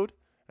code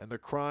and the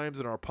crimes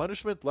and our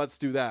punishment, let's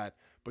do that.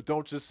 But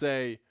don't just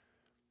say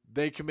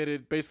they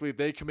committed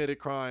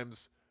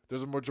crimes.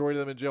 There's a majority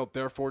of them in jail,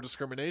 therefore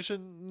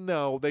discrimination.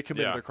 No, they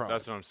committed a crime.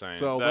 That's what I'm saying.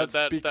 So that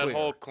let's be that clear.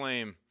 whole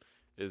claim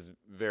is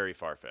very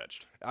far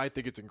fetched. I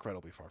think it's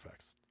incredibly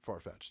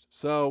far-fetched.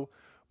 So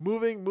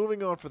moving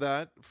on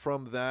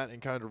from that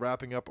and kind of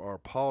wrapping up our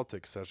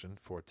politics session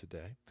for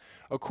today.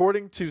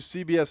 According to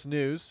CBS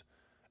News,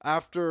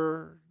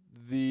 after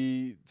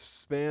the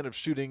span of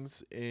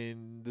shootings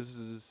this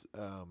is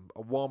a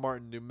Walmart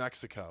in New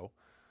Mexico.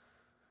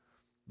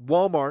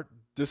 Walmart,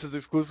 this is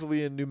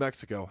exclusively in New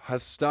Mexico,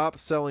 has stopped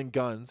selling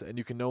guns, and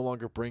you can no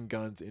longer bring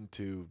guns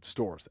into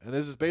stores. And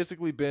this has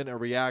basically been a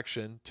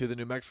reaction to the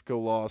New Mexico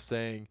law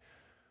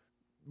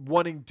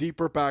wanting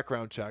deeper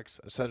background checks,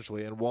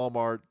 essentially, and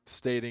Walmart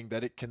stating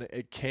that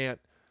it can't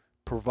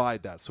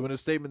provide that. So in a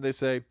statement, they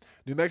say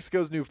New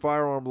Mexico's new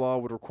firearm law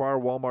would require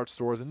Walmart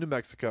stores in New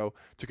Mexico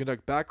to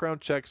conduct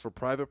background checks for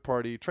private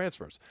party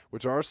transfers,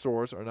 which our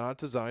stores are not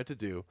designed to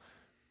do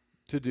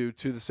to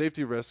the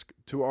safety risk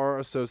to our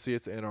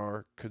associates and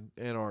our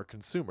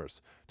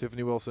consumers.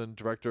 Tiffany Wilson,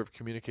 director of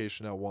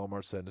communication at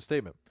Walmart, said in a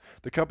statement.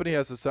 The company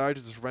has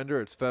decided to surrender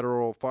its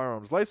federal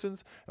firearms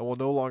license and will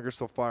no longer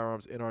sell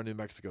firearms in our New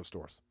Mexico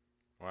stores.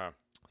 Wow.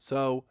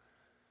 So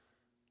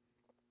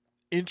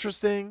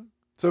interesting.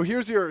 So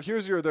here's your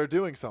they're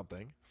doing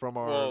something from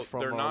our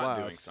they're our not last.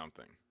 doing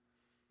something.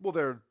 Well,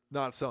 they're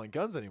not selling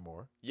guns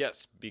anymore.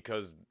 Yes,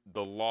 because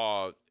the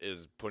law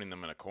is putting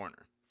them in a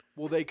corner.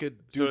 Well, they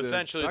could do So the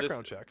essentially this-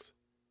 background checks.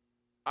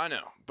 I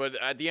know, but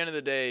at the end of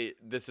the day,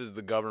 this is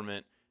the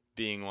government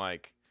being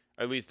like,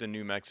 at least the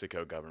New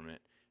Mexico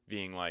government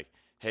being like,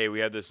 hey, we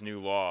have this new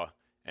law,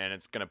 and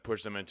it's going to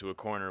push them into a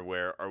corner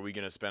where are we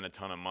going to spend a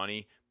ton of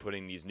money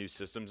putting these new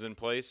systems in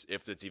place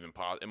if it's even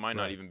possible? It might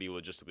not Right. even be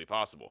logistically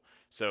possible.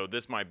 So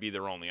this might be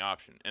their only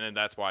option. And then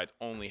that's why it's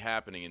only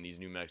happening in these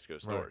New Mexico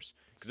stores.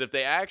 Because if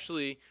they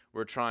actually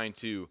were trying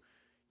to,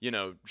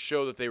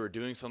 show that they were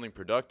doing something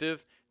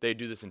productive, they'd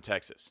do this in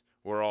Texas,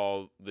 where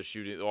all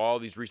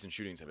these recent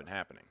shootings have been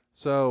happening.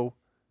 So,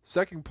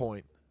 second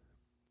point,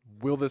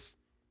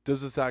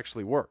 does this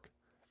actually work?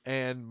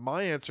 And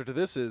my answer to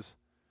this is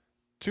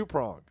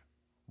two-pronged.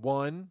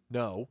 One,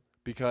 no,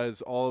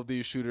 because all of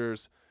these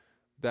shooters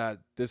that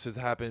this has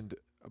happened,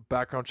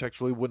 background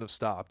checks really wouldn't have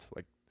stopped.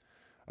 Like,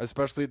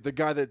 especially the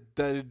guy that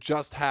it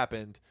just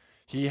happened.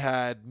 He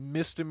had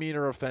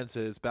misdemeanor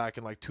offenses back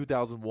in like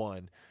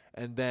 2001,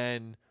 and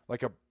then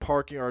like a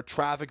parking or a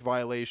traffic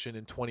violation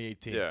in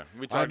 2018. Yeah,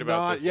 we talked about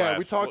not, this. Yeah, last,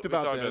 we talked we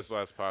about talked this. this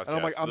last podcast. And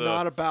I'm like, I'm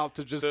not about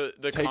to just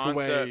take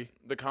away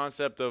the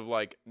concept of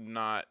like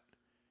not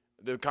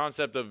the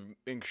concept of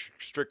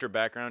stricter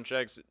background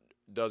checks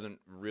doesn't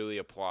really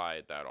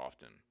apply that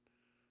often.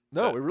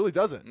 No, it really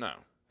doesn't. No.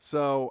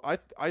 So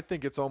I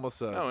think it's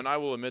almost no, and I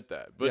will admit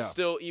that. But Yeah.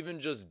 still, even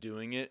just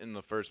doing it in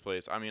the first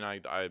place, I mean,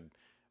 I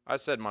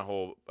said my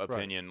whole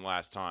opinion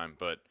last time,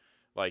 but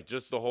like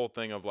just the whole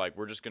thing of like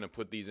we're just gonna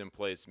put these in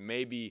place.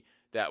 Maybe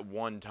that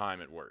one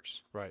time it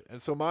works. right.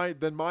 And so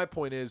my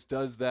point is,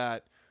 does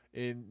that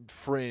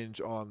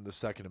infringe on the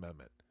Second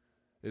Amendment?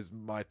 Is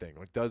my thing.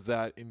 Like, does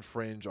that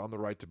infringe on the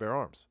right to bear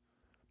arms?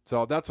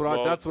 So that's what I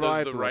have to look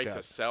at. Does the right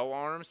to sell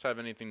arms have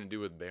anything to do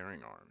with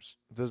bearing arms?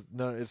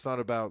 No, it's not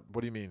about. What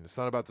do you mean? It's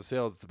not about the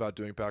sales. It's about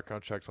doing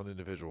background checks on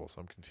individuals.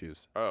 I'm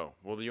confused. Oh,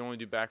 well, you only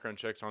do background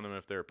checks on them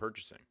if they're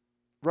purchasing.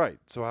 Right.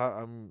 So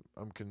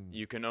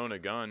You can own a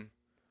gun.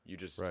 You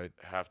just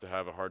have to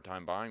have a hard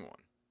time buying one.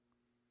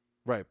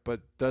 Right, but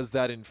does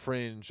that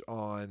infringe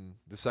on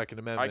the Second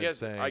Amendment?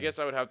 I guess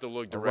I would have to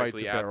look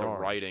directly at the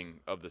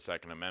writing of the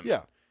Second Amendment.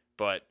 Yeah.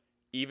 But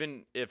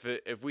even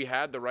if we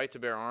had the right to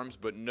bear arms,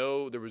 but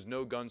there was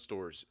no gun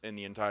stores in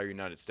the entire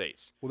United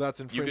States. Well, that's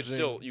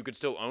infringing. You could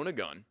still own a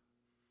gun.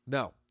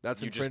 No,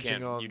 that's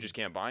infringing on. You just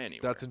can't buy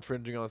anywhere. That's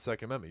infringing on the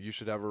Second Amendment. You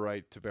should have a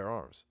right to bear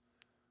arms.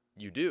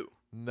 You do.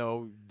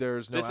 No,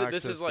 there's no.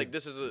 This is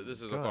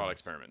a thought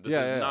experiment. This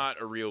is not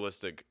a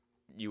realistic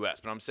U.S.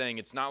 But I'm saying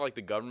it's not like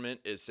the government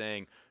is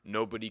saying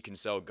nobody can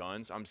sell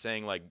guns. I'm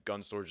saying like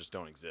gun stores just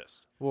don't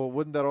exist. Well,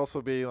 wouldn't that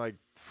also be like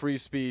free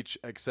speech,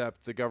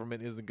 except the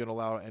government isn't going to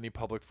allow any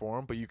public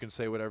forum, but you can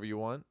say whatever you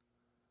want?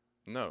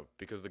 No,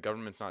 because the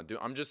government's not doing.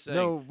 I'm just saying.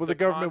 No, well, the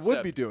government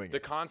would be doing it. The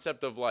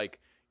concept of like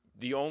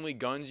the only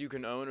guns you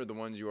can own are the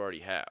ones you already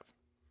have.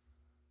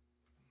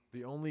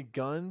 The only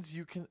guns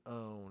you can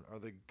own are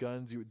the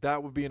guns you.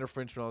 That would be an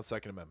infringement on the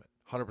Second Amendment,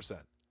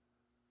 100%.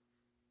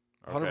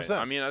 100%.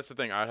 I mean, that's the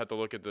thing. I'd have to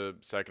look at the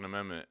Second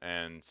Amendment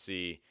and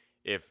see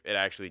if it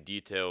actually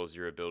details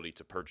your ability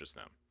to purchase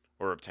them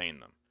or obtain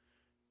them.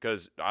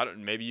 Because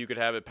maybe you could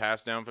have it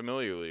passed down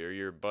familially, or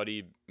your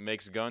buddy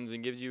makes guns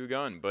and gives you a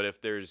gun. But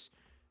if there's,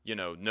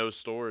 no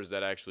stores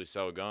that actually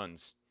sell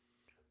guns,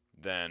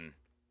 then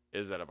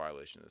is that a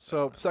violation of the Second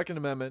Amendment? Second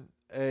Amendment,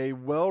 a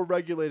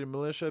well-regulated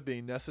militia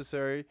being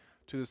necessary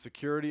to the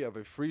security of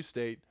a free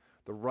state,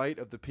 the right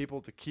of the people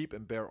to keep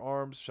and bear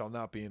arms shall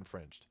not be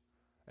infringed.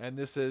 And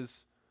this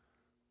is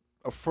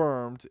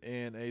affirmed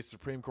in a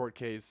Supreme Court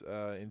case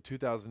in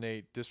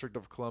 2008, District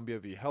of Columbia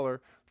v.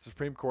 Heller. The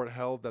Supreme Court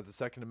held that the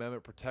Second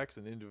Amendment protects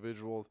an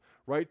individual's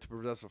right to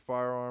possess a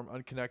firearm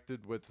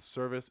unconnected with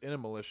service in a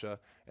militia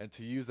and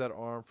to use that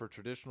arm for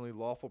traditionally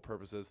lawful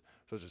purposes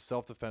such as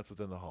self-defense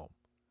within the home.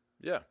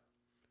 Yeah.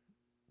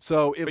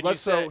 So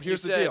here's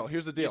the deal.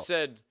 You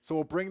said, so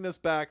we'll bring this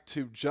back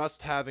to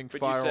just having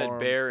firearms. But you said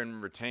bear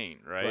and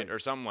retain, right? Or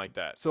something like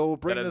that. So we'll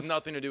bring that has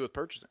nothing to do with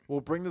purchasing.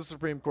 We'll bring the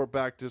Supreme Court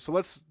back to. So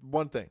let's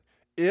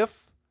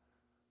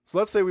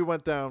say we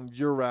went down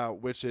your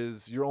route, which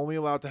is you're only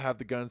allowed to have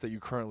the guns that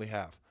you currently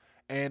have,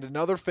 and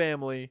another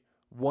family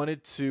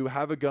wanted to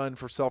have a gun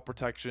for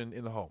self-protection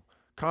in the home,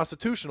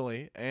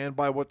 constitutionally, and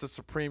by what the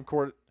Supreme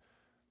Court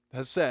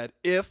has said,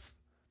 if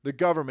the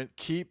government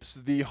keeps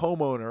the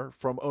homeowner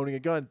from owning a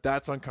gun,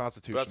 that's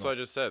unconstitutional. That's what I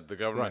just said. The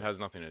government has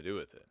nothing to do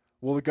with it.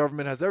 Well, the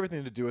government has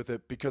everything to do with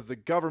it because the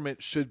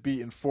government should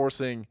be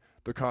enforcing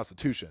the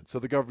Constitution. So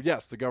the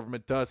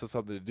government does have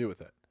something to do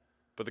with it.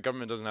 But the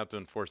government doesn't have to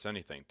enforce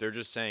anything. They're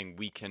just saying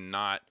we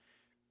cannot,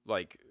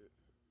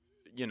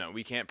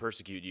 we can't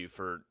persecute you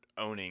for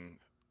owning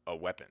a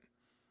weapon.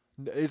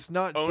 It's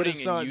not. Owning but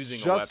it's not using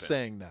just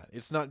saying that.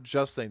 It's not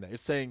just saying that.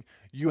 It's saying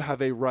you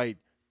have a right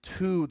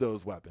to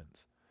those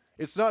weapons.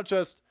 It's not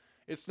just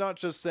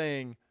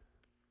saying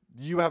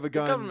you have a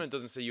gun. The government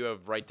doesn't say you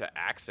have right to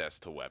access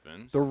to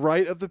weapons. The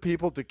right of the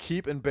people to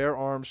keep and bear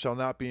arms shall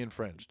not be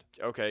infringed.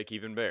 Okay,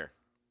 keep and bear.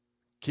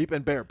 Keep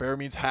and bear. Bear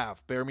means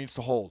have. Bear means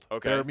to hold.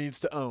 Okay. Bear means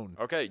to own.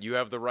 Okay, you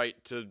have the right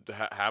to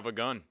have a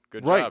gun.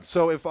 Good right. job. Right.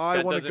 So if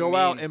I want to go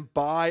out mean... and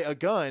buy a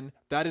gun,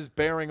 that is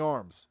bearing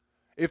arms.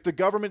 If the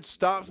government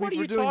stops me from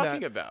doing that, what are you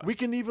talking about? We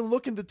can even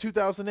look into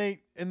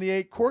 2008 in the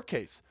 8 court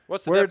case.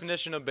 What's the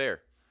definition of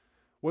bear?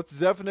 What's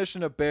the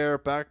definition of bear,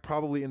 back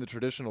probably in the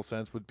traditional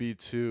sense, would be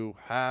to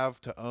have,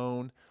 to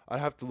own. I'd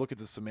have to look at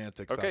the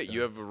semantics. Okay,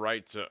 you have a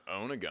right to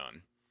own a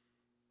gun.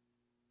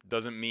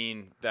 Doesn't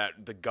mean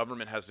that the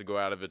government has to go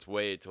out of its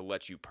way to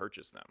let you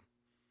purchase them.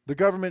 The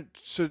government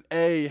should,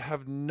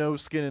 have no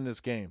skin in this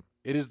game.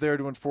 It is there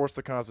to enforce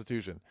the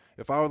Constitution.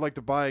 If I would like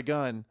to buy a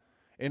gun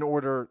in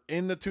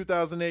the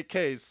 2008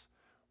 case,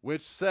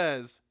 which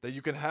says that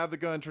you can have the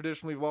gun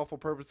traditionally lawful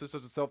purposes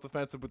such as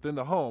self-defense within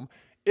the home,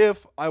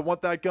 if I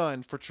want that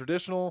gun for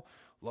traditional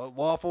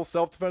lawful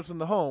self-defense in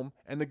the home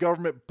and the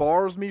government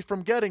bars me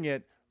from getting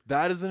it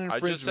That is an I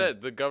infringement. just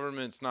said the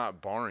government's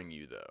not barring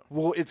you, though.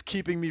 Well, it's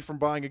keeping me from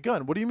buying a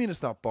gun. What do you mean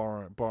it's not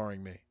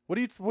barring me? What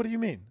do you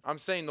mean? I'm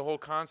saying the whole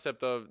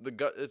concept of the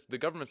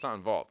government's not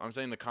involved. I'm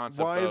saying the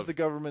concept Why of is the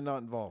government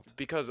not involved?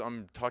 because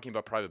I'm talking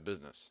about private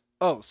business.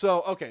 Oh,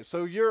 so I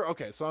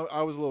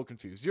was a little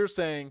confused. You're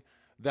saying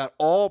that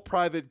all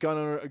private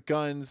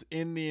guns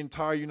in the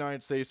entire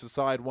United States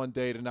decide one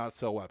day to not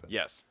sell weapons.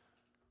 Yes.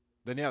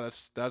 Then yeah,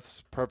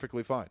 that's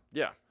perfectly fine.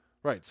 Yeah.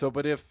 Right. So,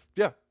 but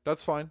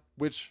that's fine.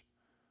 Which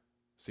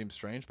seems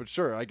strange, but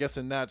sure. I guess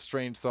in that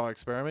strange thought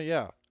experiment,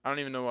 yeah. I don't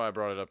even know why I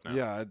brought it up now.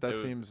 Yeah, that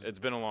seems. It's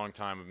been a long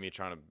time of me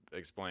trying to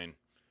explain,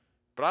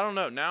 but I don't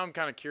know. Now I'm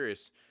kind of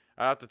curious.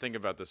 I have to think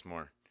about this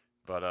more.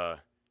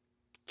 But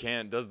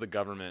does the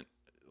government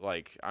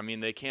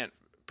they can't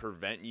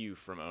prevent you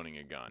from owning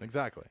a gun,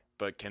 Exactly.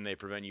 but can they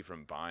prevent you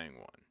from buying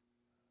one?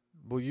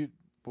 Well,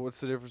 what's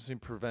the difference between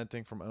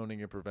preventing from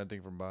owning and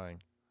preventing from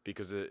buying?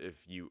 Because if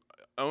you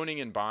owning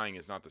and buying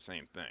is not the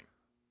same thing.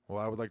 Well,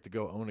 I would like to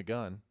go own a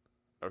gun.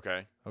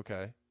 Okay.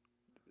 Okay.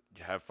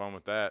 Have fun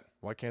with that.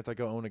 Why can't I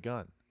go own a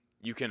gun?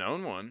 You can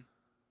own one.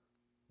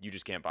 You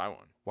just can't buy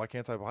one. Why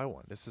can't I buy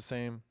one? It's the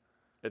same.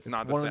 It's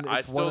not the same.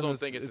 I still don't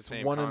think it's the same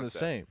It's one concept. and the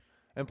same.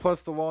 And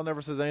plus, the law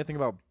never says anything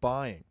about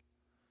buying.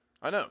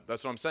 I know.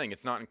 That's what I'm saying.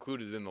 It's not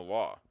included in the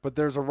law. But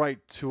there's a right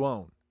to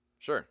own.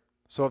 Sure.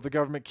 So if the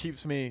government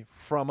keeps me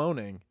from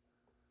owning,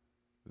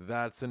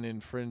 that's an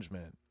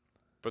infringement.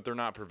 But they're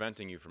not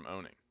preventing you from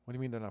owning. What do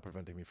you mean they're not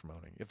preventing me from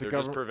owning? If the They're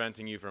government, just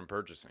preventing you from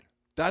purchasing.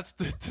 that's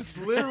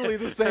literally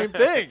the same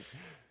thing.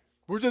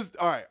 We're just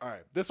all right.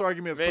 This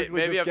argument is quickly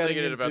Maybe just I'm getting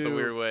thinking it about the into-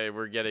 weird way.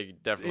 We're getting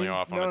definitely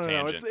off on a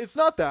tangent. No. It's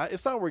not that.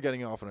 It's not we're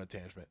getting off on a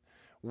tangent.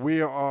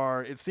 We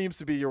are. It seems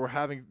to be you're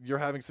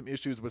having some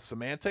issues with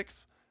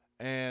semantics,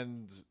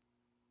 and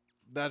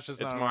that's just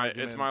It's not my an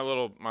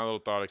argument. my little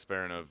thought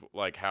experiment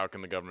of how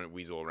can the government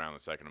weasel around the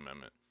Second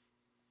Amendment?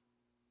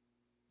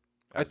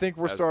 I think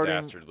we're as starting.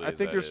 dastardly I as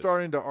think that you're is.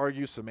 starting to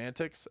argue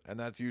semantics, and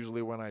that's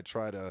usually when I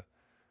try to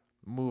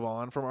move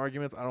on from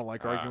arguments. I don't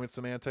like argument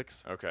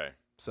semantics. Okay.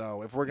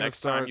 So if we're gonna Next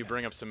start, time you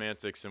bring up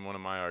semantics in one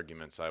of my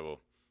arguments, I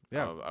will.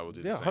 yeah, I will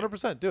do the same.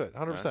 100%. Do it, 100%.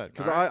 Alright,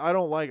 Because alright. I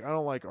don't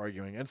like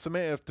arguing. And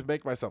to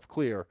make myself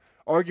clear,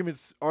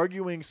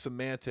 arguing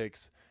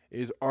semantics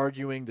is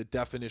arguing the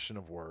definition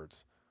of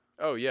words.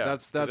 Oh yeah.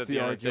 That's 'cause at the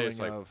end of the day, arguing it's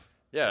like, of.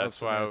 Yeah, of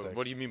that's why. semantics.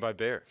 What do you mean by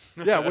bear?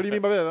 Yeah, what do you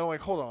mean by that? I'm like,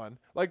 hold on.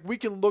 Like, we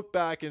can look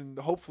back and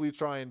hopefully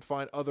try and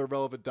find other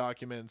relevant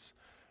documents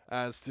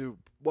as to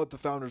what the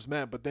founders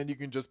meant, but then you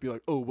can just be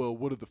like, oh, well,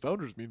 what did the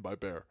founders mean by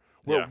bear?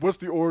 Well, Yeah. what's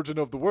the origin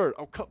of the word?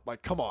 Oh,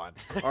 come on.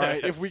 All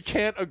right, if we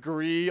can't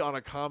agree on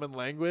a common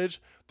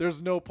language,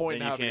 there's no point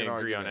And in you having can't an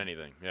agree argument. on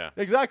anything. Yeah.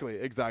 Exactly.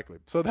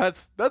 So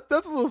that's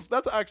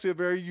actually a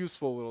very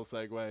useful little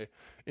segue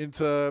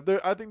into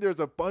there. I think there's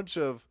a bunch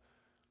of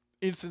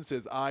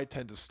instances I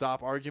tend to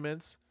stop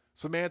arguments.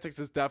 Semantics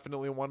is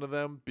definitely one of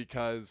them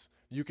because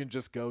you can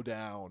just go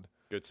down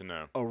Good to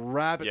know. a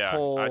rabbit's Yeah,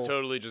 hole. I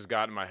totally just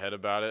got in my head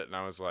about it, and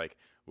I was like,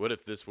 "What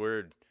if this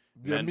word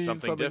Yeah, meant means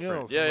something different?"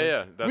 else. Yeah, I'm yeah.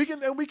 like, That's, we can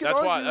that's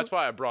argue.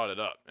 why I brought it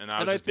up, and I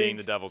was And I just being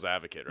think- the devil's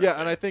advocate. Right Yeah, there.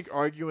 and I think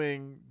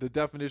arguing the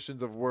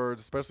definitions of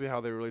words, especially how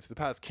they relate to the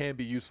past, can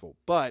be useful.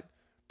 But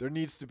there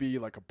needs to be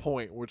like a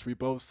point which we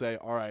both say,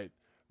 all right,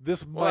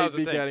 this well, that might was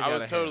be the thing. getting I out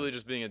was of totally hand.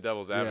 just being a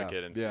devil's Yeah,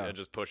 advocate and yeah. and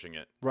just pushing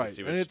it. to Right,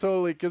 see and which- it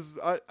totally because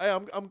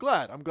I'm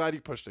glad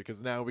you pushed it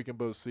because now we can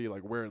both see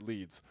like where it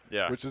leads,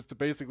 yeah. which is to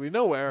basically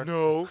nowhere.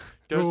 No,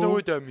 that's No, not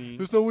what that means.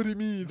 That's not what it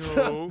means.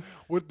 No,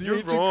 What the you're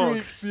ancient wrong.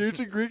 Greeks, the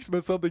ancient Greeks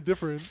meant something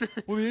different.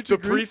 Well, the the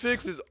ancient Greeks,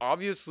 prefix is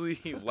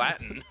obviously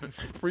Latin.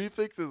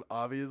 prefix is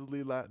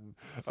obviously Latin.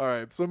 All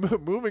right, so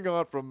moving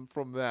on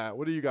from that,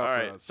 what do you got All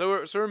for right, us?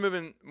 so we're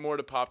moving more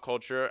to pop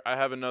culture. I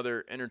have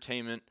another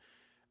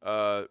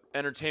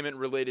entertainment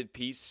related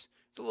piece.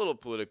 It's a little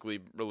politically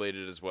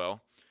related as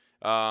well.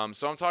 So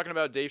I'm talking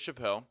about Dave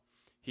Chappelle.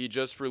 He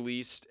just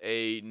released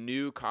a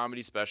new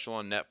comedy special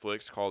on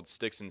Netflix called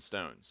Sticks and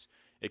Stones.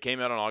 It came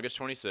out on August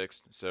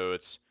 26th, so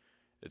it's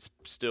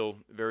still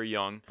very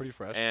young, Pretty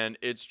fresh. and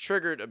it's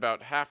triggered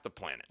about half the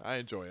planet. I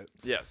enjoy it.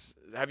 Yes,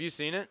 have you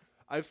seen it?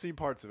 I've seen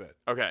parts of it.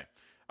 Okay.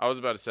 I was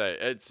about to say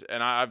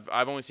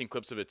I've only seen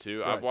clips of it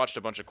too. I've Right. watched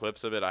a bunch of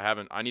clips of it.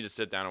 I need to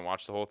sit down and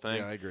watch the whole thing.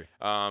 Yeah, I agree.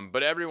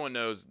 But everyone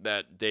knows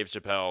that Dave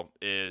Chappelle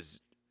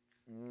is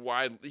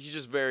he's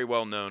just very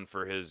well known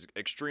for his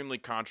extremely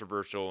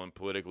controversial and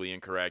politically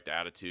incorrect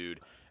attitude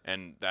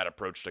and that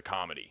approach to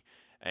comedy.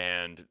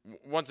 And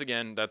once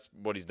again, that's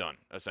what he's done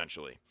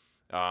essentially.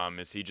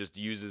 Is he just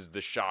uses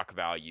the shock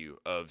value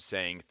of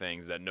saying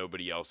things that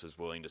nobody else is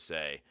willing to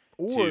say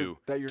Or to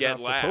that you're get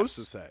not laughs supposed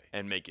to say.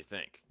 and make you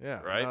think.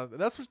 Yeah, Right?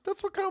 That's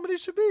what comedy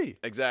should be.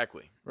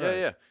 Exactly. Right.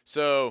 Yeah.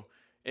 So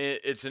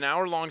it's an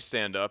hour-long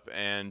stand-up,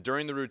 and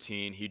during the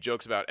routine, he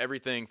jokes about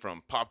everything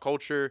from pop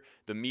culture,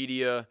 the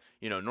media,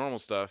 normal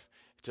stuff,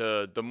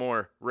 to the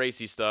more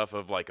racy stuff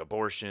of like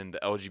abortion, the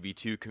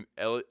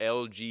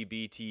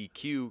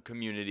LGBTQ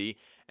community,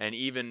 and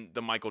even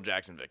the Michael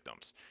Jackson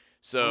victims.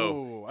 So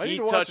Ooh, I need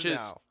to watch it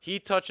now. he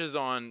touches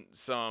on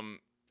some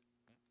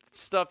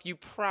stuff you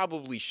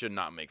probably should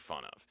not make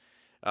fun of.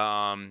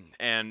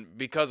 And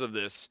because of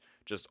this,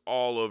 just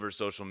all over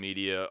social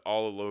media,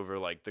 all over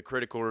like the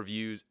critical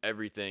reviews,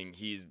 everything,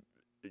 he's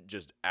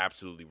just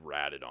absolutely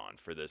ratted on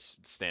for this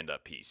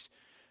stand-up piece.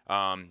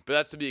 But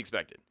that's to be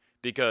expected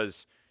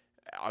because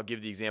I'll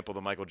give the example of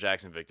the Michael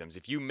Jackson victims.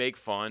 If you make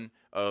fun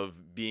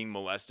of being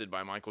molested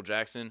by Michael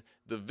Jackson,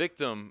 the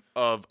victim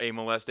of a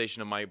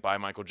molestation by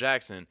Michael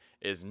Jackson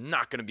is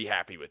not going to be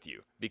happy with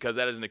you because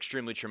that is an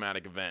extremely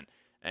traumatic event.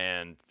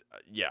 And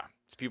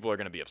people are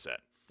going to be upset.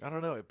 I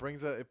don't know. It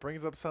brings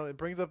up something. It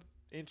brings up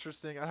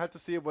interesting. I have to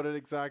see what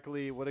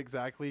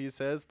exactly he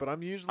says, but I'm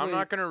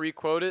not going to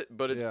requote it,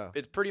 but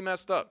it's pretty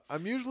messed up.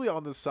 I'm usually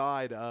on the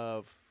side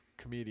of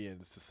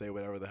comedians to say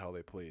whatever the hell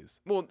they please.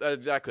 Well,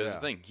 exactly. That's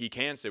the thing. He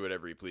can say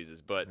whatever he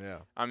pleases, but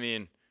I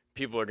mean,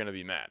 people are going to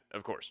be mad,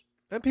 of course.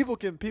 And people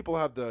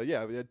have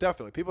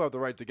definitely. People have the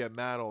right to get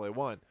mad all they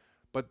want,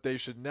 but they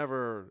should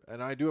never,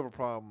 and I do have a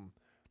problem,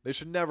 they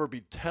should never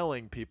be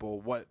telling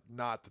people what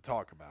not to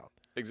talk about.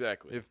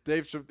 Exactly. If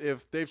Dave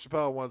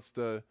Chappelle wants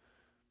to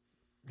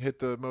hit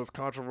the most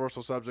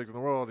controversial subject in the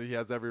world, he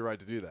has every right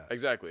to do that.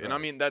 Exactly. Right. And I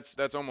mean that's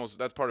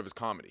part of his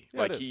comedy.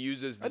 Yeah, like he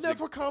uses and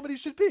that's what comedy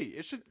should be.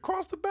 It should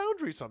cross the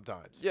boundary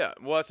sometimes. Yeah.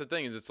 Well, that's the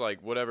thing is it's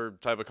like whatever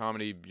type of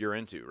comedy you're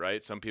into,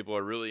 right? Some people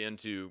are really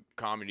into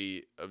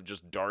comedy of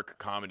just dark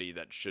comedy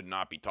that should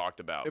not be talked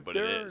about, but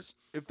it is.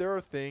 If there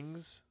are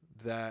things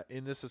that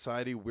in this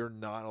society we're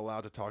not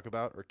allowed to talk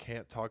about or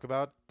can't talk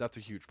about, that's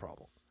a huge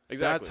problem.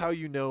 Exactly. That's how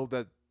you know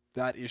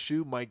that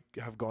issue might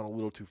have gone a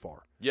little too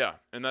far. Yeah,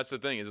 and that's the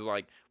thing is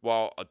like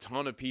while a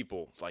ton of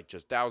people, like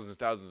just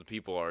thousands of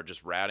people are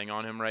just ratting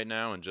on him right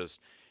now and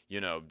just,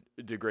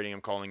 degrading him,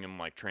 calling him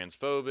like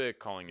transphobic,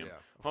 calling him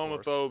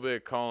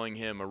homophobic, calling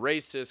him a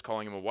racist,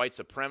 calling him a white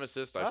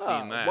supremacist. I've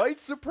seen that. White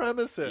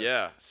supremacist.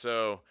 Yeah,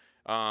 so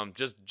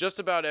just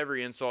about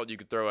every insult you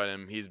could throw at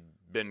him, he's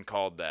been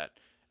called that.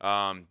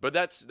 But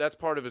that's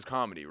part of his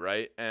comedy,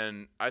 right?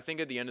 And I think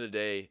at the end of the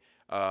day,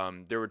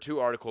 there were two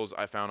articles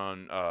I found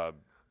on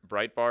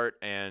Breitbart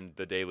and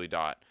the Daily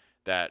Dot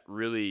that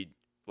really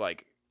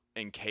like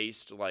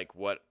encased like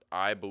what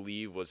I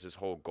believe was his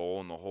whole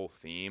goal and the whole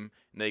theme,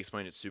 and they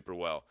explained it super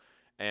well.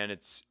 And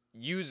it's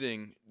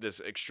using this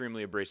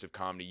extremely abrasive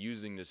comedy,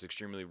 using this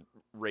extremely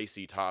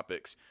racy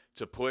topics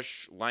to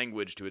push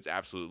language to its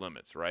absolute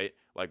limits, right?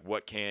 Like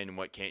what can and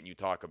what can't you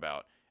talk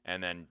about,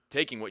 and then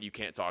taking what you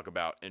can't talk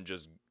about and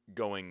just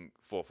going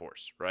full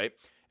force, right?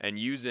 And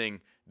using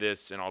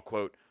this, and I'll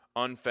quote,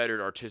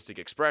 unfettered artistic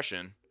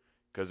expression,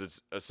 because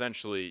it's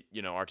essentially,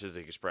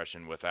 artistic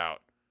expression without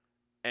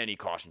any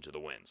caution to the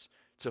winds,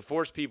 to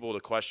force people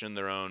to question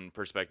their own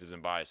perspectives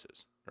and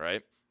biases,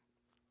 right?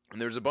 And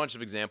there's a bunch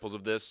of examples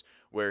of this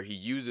where he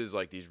uses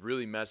like these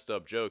really messed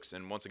up jokes.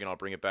 And once again, I'll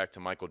bring it back to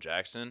Michael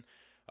Jackson.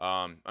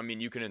 I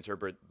mean, you can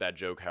interpret that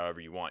joke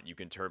however you want. You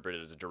can interpret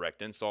it as a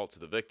direct insult to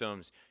the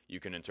victims. You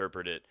can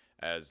interpret it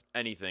as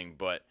anything.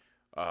 But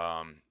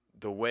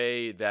the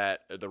way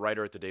that the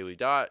writer at the Daily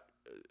Dot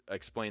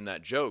explained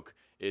that joke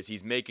is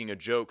he's making a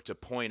joke to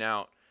point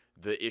out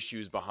the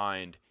issues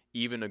behind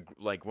even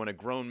when a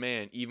grown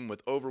man, even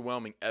with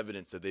overwhelming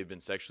evidence that they've been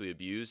sexually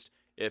abused,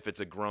 if it's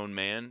a grown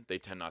man, they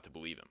tend not to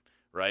believe him,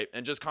 right?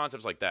 And just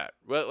concepts like that.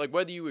 Well, like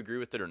whether you agree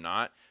with it or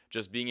not,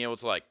 just being able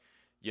to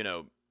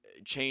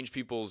change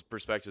people's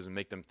perspectives and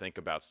make them think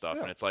about stuff.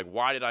 Yeah. And it's like,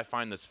 why did I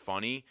find this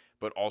funny,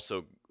 but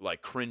also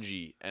like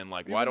cringy, and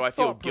like, why do I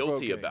feel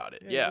guilty about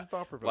it? Yeah.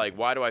 Like,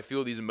 why do I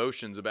feel these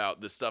emotions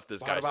about the stuff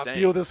this guy's saying? Why do I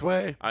feel this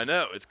way? I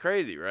know, it's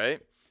crazy, right?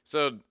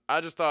 So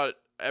I just thought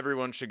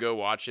everyone should go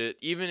watch it,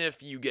 even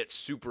if you get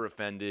super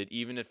offended,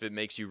 even if it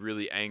makes you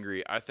really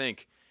angry. I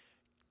think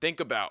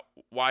about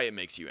why it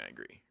makes you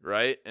angry,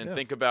 right? And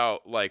think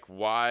about like,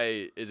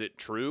 why is it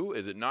true?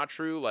 Is it not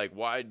true? Like,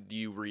 why do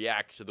you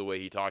react to the way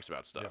he talks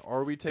about stuff? Yeah,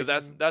 are we taking?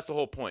 Because that's the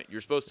whole point.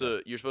 You're supposed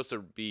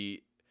to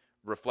be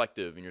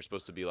reflective, and you're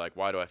supposed to be like,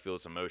 why do I feel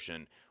this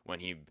emotion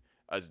when he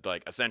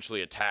like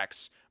essentially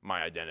attacks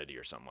my identity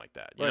or something like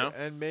that? You know?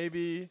 And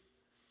maybe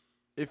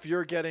if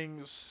you're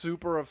getting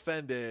super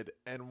offended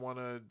and want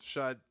to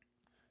shut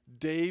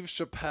Dave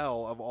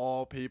Chappelle of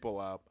all people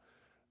up,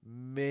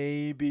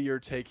 maybe you're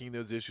taking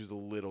those issues a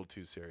little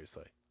too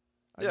seriously.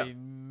 I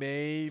mean,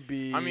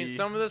 maybe. I mean,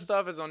 some of the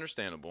stuff is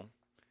understandable.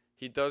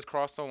 He does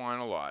cross the line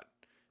a lot.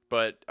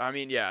 But, I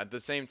mean, yeah, at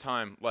the same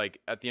time, like,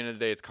 at the end of the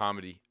day, it's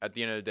comedy. At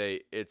the end of the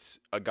day, it's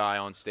a guy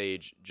on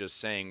stage just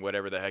saying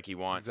whatever the heck he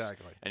wants.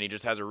 Exactly. And he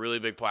just has a really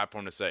big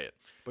platform to say it.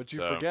 But you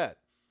forget,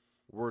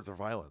 words are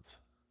violence.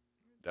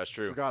 That's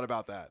true. Forgot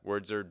about that.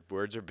 Words are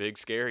big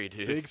scary,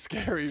 dude. Big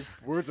scary.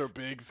 Words are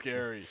big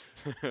scary.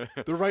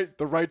 The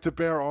right to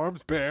bear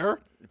arms.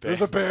 Bear.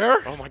 There's a bear.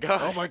 Oh my god.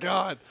 Oh my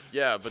god.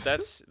 Yeah, but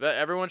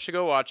everyone should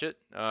go watch it.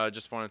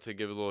 Just wanted to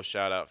give a little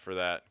shout out for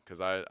that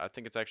because I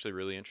think it's actually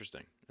really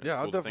interesting.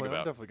 Yeah, I'm definitely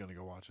gonna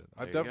go watch it.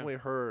 I've definitely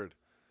heard.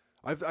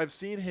 I've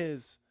seen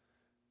his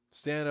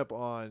stand up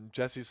on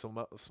Jesse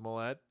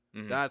Smollett.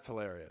 Mm-hmm. That's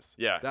hilarious.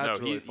 Yeah, that's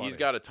really funny. He's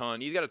got a ton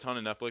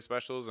of Netflix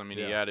specials. I mean,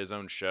 he had his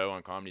own show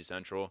on Comedy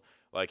Central.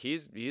 Like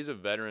he's a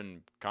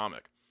veteran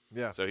comic.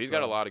 Yeah. So he's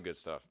got a lot of good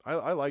stuff.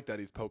 I like that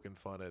he's poking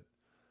fun at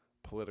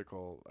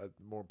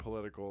more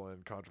political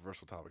and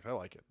controversial topics. I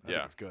like it. I Yeah,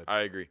 think it's good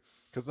I agree.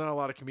 because not a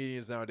lot of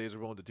comedians nowadays are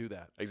willing to do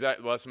that.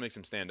 Exactly. Well, that's what makes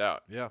him stand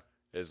out. Yeah.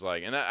 Is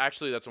like, and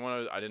that's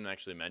one I didn't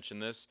actually mention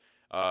this,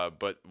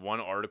 but one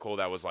article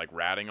that was like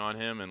ratting on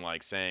him and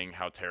like saying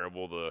how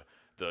terrible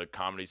the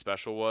comedy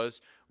special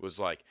was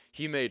like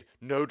he made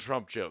no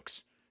Trump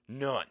jokes,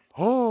 none.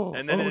 Oh,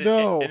 And then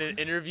no. in an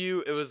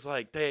interview, it was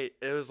like they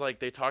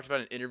talked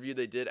about an interview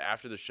they did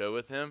after the show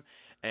with him,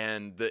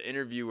 and the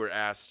interviewer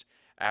asked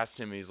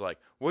him, he's like,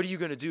 "What are you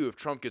gonna do if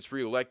Trump gets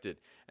reelected?"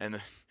 And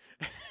then,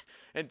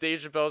 and Dave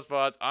Chappelle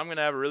spots, "I'm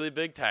gonna have a really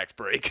big tax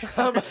break."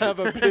 I'm gonna have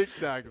a big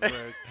tax break.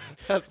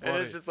 That's funny.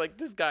 And it's just like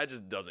this guy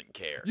just doesn't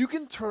care. You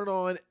can turn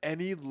on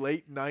any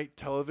late night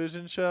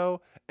television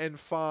show and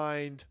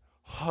find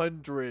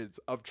hundreds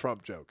of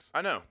Trump jokes.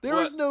 I know.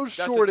 There is no that's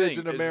the shortage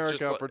thing, in is just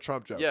America like- for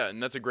Trump jokes. Yeah,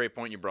 and that's a great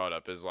point you brought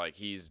up. Is like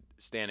he's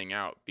standing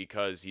out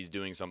because he's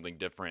doing something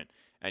different,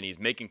 and he's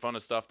making fun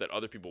of stuff that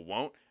other people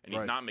won't, and he's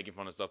Right. not making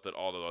fun of stuff that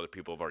all the other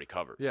people have already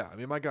covered. Yeah, I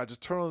mean, my God,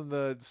 just turn on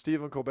the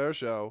Stephen Colbert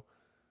show.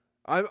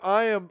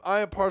 I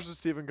am partial to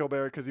Stephen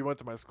Colbert because he went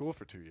to my school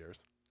for 2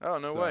 years. Oh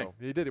no So, way.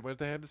 He did. He went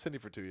to Hampton City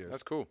for 2 years.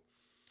 That's cool.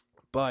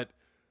 But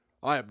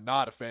I am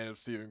not a fan of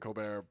Stephen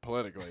Colbert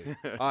politically.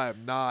 I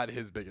am not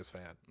his biggest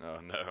fan. Oh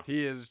no.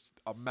 He is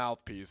a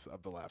mouthpiece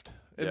of the left,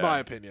 in Yeah. my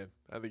opinion.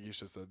 I think he's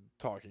just a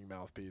talking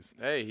mouthpiece.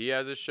 Hey, he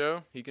has his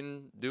show. He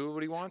can do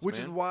what he wants. Which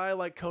man. is why I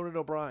like Conan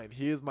O'Brien.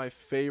 He is my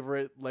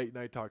favorite late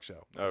night talk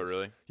show. Oh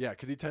really? Yeah,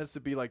 because he tends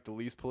to be like the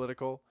least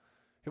political.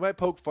 He might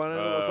poke fun at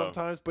it Oh.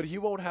 sometimes, but he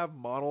won't have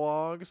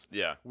monologues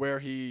Yeah. where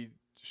he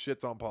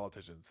shits on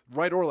politicians,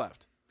 right or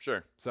left.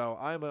 Sure. So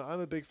I'm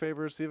a big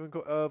favor of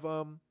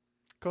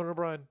Conan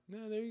O'Brien.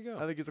 Yeah. There you go.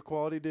 I think he's a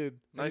quality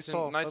dude. nice he's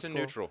tall. and nice That's and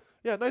cool. neutral.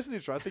 Yeah, nice and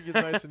neutral. I think he's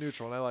nice and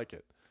neutral, and I like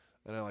it.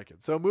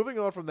 So moving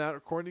on from that,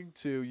 according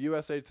to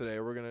USA Today,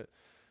 we're gonna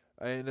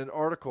in an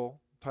article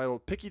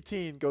titled "Picky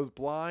Teen Goes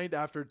Blind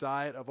After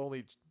Diet of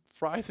Only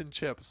Fries and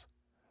Chips."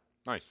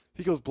 Nice.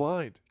 He goes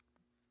blind.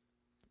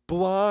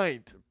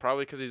 Blind.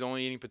 Probably because he's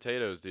only eating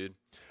potatoes, dude.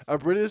 A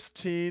British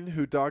teen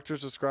who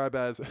doctors describe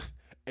as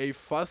a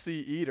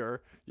fussy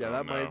eater, yeah, Oh,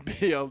 that no. might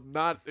be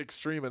not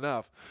extreme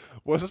enough,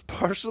 was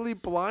partially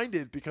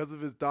blinded because of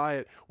his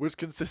diet, which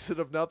consisted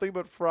of nothing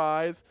but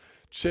fries,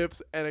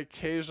 chips, and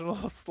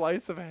occasional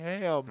slice of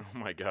ham. Oh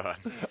my god.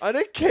 An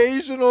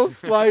occasional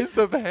slice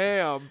of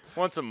ham.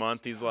 Once a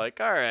month, he's like,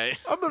 all right.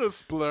 I'm going to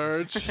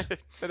splurge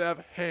and have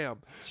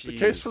ham. The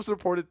case Jeez. was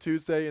reported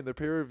Tuesday in the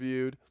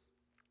peer-reviewed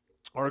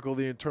article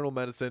The Internal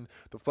Medicine,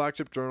 the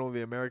flagship journal of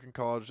the American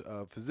College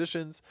of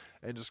Physicians,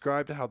 and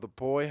described how the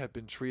boy had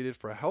been treated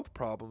for health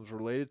problems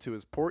related to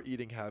his poor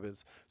eating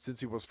habits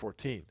since he was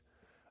 14.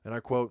 And I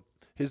quote,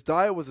 "His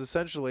diet was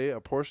essentially a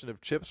portion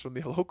of chips from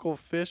the local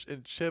fish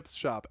and chips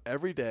shop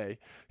every day.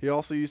 He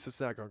also used to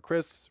snack on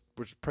crisps,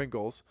 which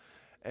Pringles,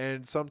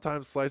 and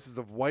sometimes slices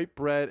of white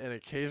bread and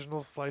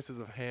occasional slices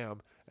of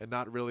ham, and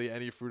not really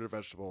any fruit or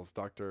vegetables,"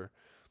 Dr.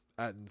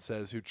 Atten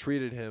says, who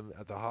treated him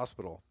at the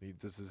hospital.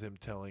 This is him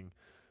telling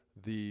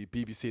the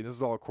BBC. This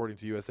is all according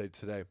to USA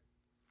Today.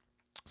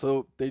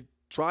 So they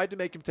tried to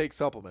make him take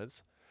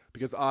supplements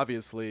because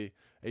obviously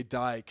a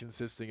diet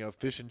consisting of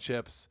fish and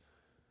chips,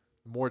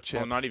 more chips.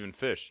 Well, not even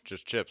fish,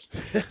 just chips.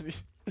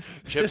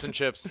 Chips and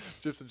chips.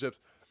 Chips and chips.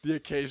 The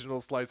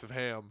occasional slice of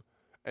ham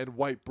and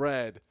white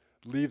bread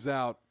leaves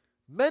out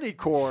many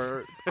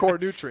core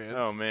nutrients.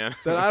 Oh man.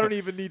 That I don't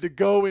even need to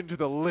go into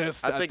the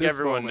list. I at think this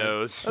everyone moment.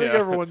 knows. I think Yeah.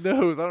 everyone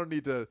knows. I don't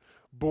need to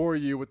bore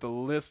you with the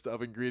list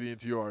of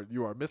ingredients you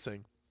are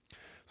missing.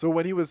 So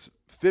when he was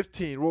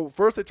 15, well,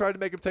 first they tried to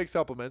make him take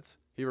supplements.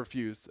 He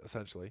refused,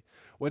 essentially.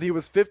 When he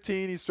was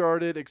 15, he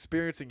started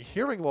experiencing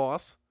hearing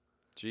loss.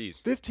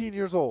 Jeez. 15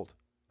 years old.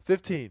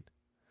 15.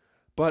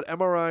 But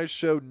MRIs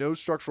showed no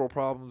structural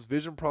problems.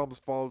 Vision problems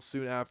followed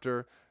soon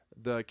after,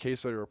 the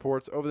case study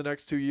reports. Over the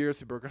next 2 years,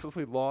 he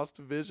progressively lost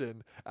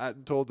vision.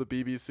 Atten told the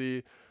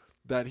BBC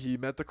that he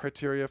met the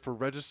criteria for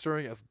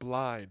registering as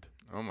blind.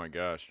 Oh my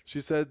gosh. She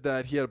said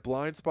that he had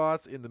blind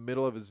spots in the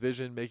middle of his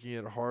vision, making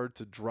it hard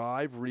to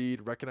drive,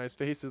 read, recognize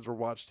faces, or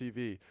watch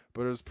TV,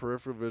 but his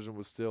peripheral vision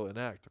was still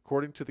intact.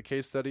 According to the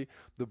case study,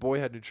 the boy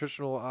had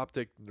nutritional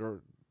optic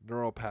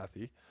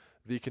neuropathy,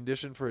 the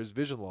condition for his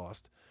vision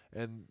loss,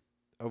 and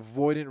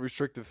avoidant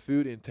restrictive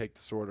food intake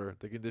disorder,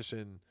 the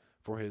condition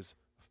for his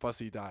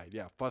fussy diet.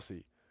 Yeah,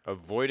 fussy.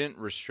 Avoidant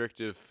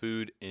restrictive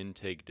food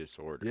intake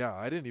disorder. Yeah,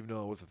 I didn't even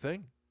know it was a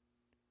thing.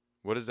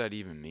 What does that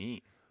even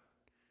mean?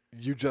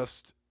 You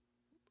just...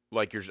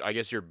 Like I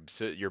guess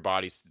your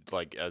body's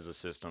like as a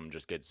system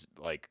just gets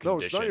like No,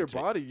 it's not your conditioned to-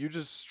 body. You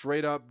just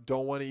straight up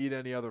don't want to eat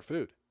any other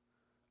food.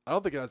 I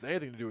don't think it has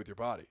anything to do with your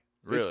body.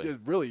 Really?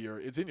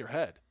 It's in your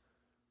head.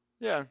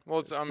 Yeah. Well,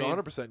 it's It's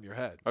 100% in your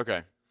head.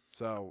 okay.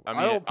 So I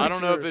mean, I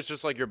don't know if you're- it's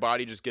just like your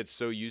body just gets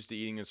so used to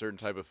eating a certain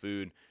type of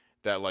food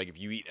that like if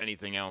you eat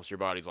anything else, your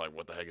body's like,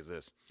 what the heck is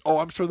this? Oh,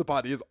 I'm sure the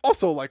body is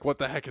also like, what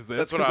the heck is this?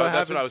 That's what 'Cause I- I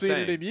that's what haven't I was seen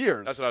saying. it in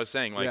years. That's what I was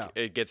saying. Like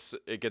Yeah. it gets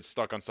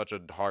stuck on such a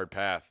hard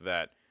path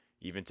that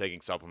even taking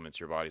supplements,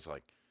 your body's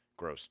like,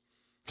 gross.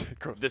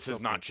 Crisps, This is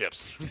something. not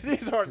chips.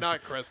 These are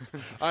not crisps.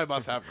 I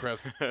must have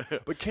crisps.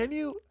 But can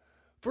you?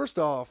 First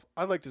off,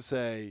 I'd like to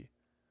say,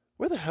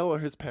 where the hell are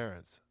his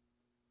parents?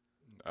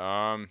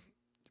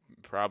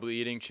 Probably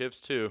eating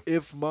chips too.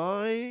 If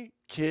my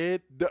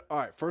kid, all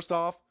right. First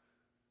off,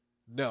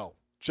 no,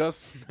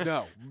 just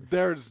no.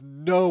 There's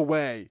no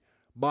way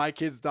my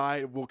kid's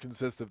diet will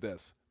consist of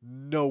this.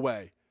 No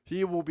way.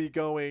 He will be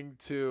going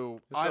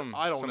to. I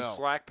don't some know.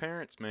 slack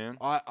parents, man.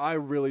 I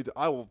really.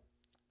 I will.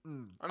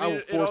 I will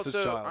force this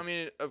child. I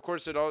mean, of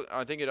course,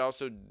 I think it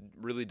also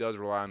really does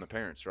rely on the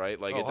parents, right?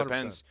 Like, it 100%.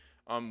 depends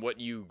on what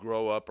you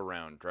grow up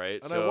around,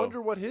 right? And I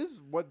wonder what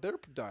their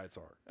diets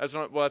are. That's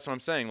what I'm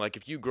saying. Like,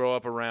 if you grow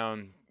up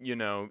around,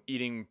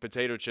 eating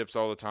potato chips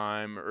all the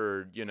time,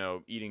 or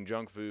eating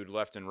junk food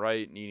left and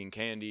right, and eating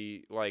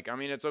candy, like, I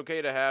mean, it's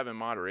okay to have in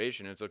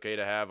moderation. It's okay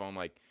to have on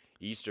like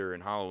Easter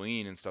and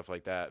Halloween and stuff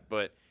like that.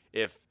 But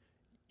if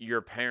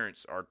your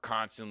parents are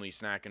constantly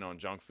snacking on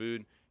junk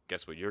food,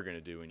 guess what you're going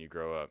to do when you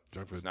grow up?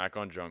 Junk food. Snack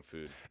on junk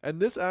food.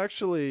 And this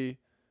actually,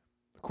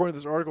 according to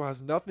this article,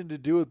 has nothing to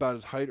do about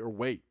his height or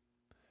weight.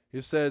 He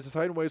says his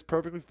height and weight is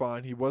perfectly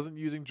fine. He wasn't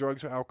using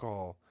drugs or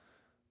alcohol.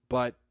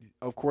 But,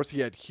 of course,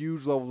 he had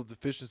huge levels of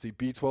deficiency,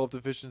 B12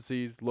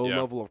 deficiencies, low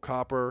level of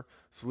copper,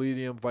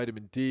 selenium,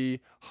 vitamin D,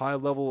 high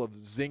level of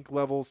zinc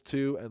levels,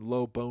 too, and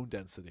low bone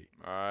density.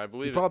 I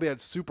believe He probably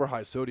had super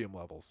high sodium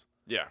levels.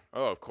 Yeah.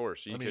 Oh, of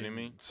course. Are you kidding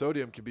me?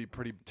 Sodium can be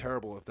pretty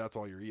terrible if that's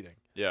all you're eating.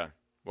 Yeah.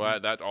 Well,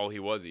 that's all he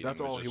was eating. That's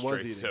all he was straight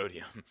eating.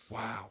 Sodium.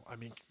 Wow. I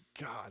mean,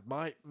 God,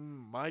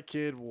 my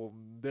kid will.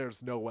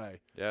 There's no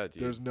way. Yeah,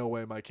 dude. There's no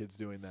way my kid's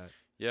doing that.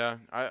 Yeah,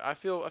 I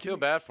feel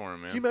bad for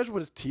him, man. Can you imagine what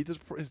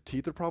his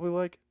teeth are probably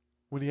like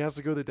when he has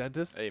to go to the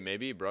dentist? Hey,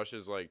 maybe he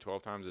brushes like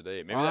 12 times a day.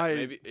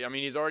 I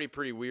mean, he's already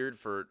pretty weird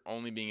for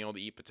only being able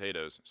to eat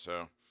potatoes,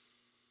 so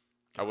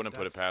I wouldn't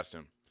put it past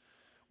him.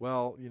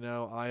 Well,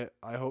 I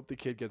hope the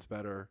kid gets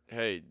better.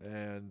 Hey,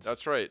 and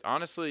that's right.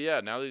 Honestly,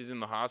 yeah, now that he's in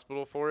the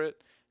hospital for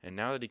it, and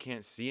now that he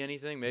can't see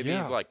anything, maybe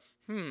he's like,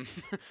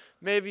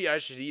 maybe I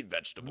should eat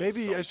vegetables.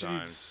 Maybe I should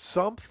eat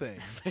something.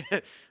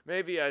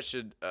 Maybe I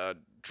should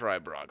try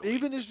broccoli.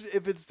 Even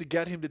if it's to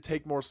get him to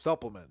take more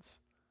supplements.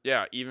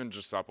 Yeah, even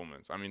just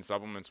supplements. I mean,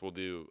 supplements will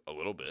do a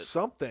little bit.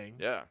 Something.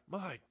 Yeah.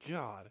 My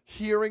God.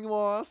 Hearing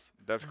loss.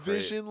 That's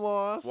vision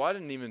loss. Well, I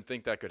didn't even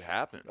think that could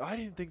happen. I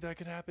didn't think that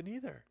could happen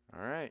either.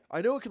 All right.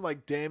 I know it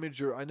can damage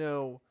your. I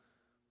know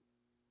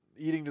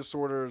eating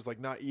disorders, like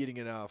not eating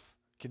enough,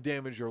 can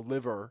damage your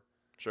liver.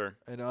 Sure.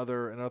 And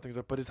other things,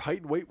 but his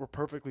height and weight were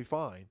perfectly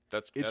fine.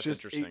 That's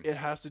just interesting. It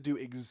has to do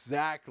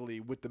exactly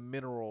with the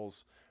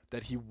minerals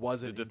that he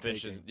wasn't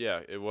taking.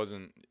 Yeah, it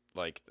wasn't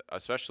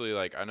especially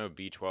I know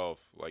B12.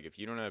 Like, if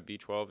you don't have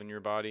B12 in your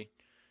body,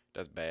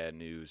 that's bad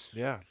news.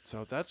 Yeah.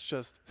 So that's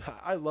just.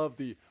 I love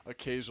the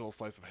occasional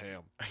slice of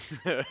ham.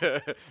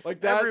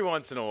 Like that every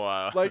once in a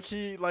while.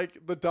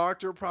 The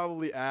doctor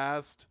probably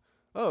asked,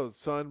 "Oh,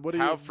 son, what do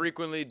you? How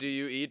frequently do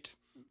you eat?"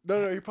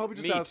 No. He probably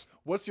just meat. asked,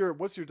 "What's your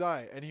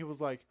diet?" And he was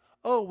like,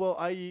 "Oh, well,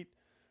 I eat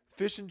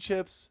fish and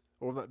chips,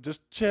 or not,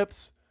 just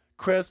chips,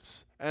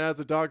 crisps." And as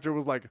the doctor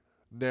was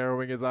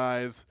narrowing his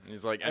eyes, and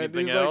he's like,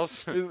 "Anything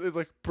else?" It's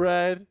like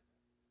bread.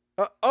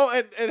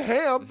 And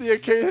ham.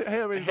 The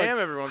ham. And ham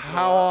every once in a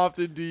How while.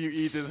 often do you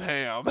eat this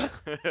ham?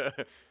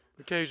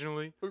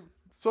 Occasionally.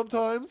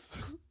 Sometimes.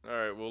 All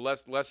right. Well,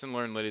 lesson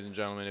learned, ladies and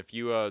gentlemen. If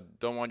you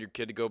don't want your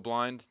kid to go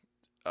blind,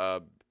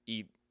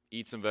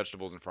 eat some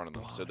vegetables in front of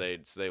them so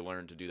they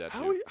learn to do that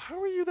too. How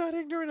are you that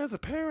ignorant as a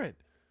parent?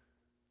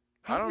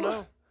 I don't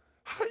know.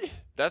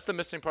 That's the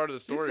missing part of the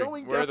story. He's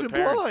going Where deaf are the and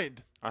parents?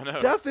 blind. I know.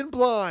 Deaf and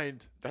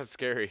blind. That's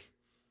scary.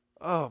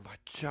 Oh my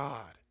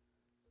God.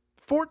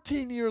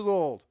 14 years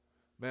old.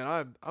 Man,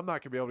 I'm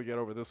not gonna be able to get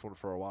over this one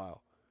for a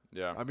while.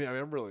 Yeah. I mean,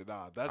 I'm really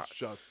not. That's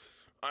just.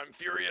 I'm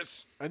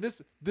furious. And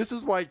this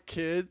is why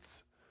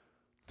kids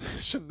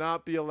should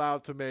not be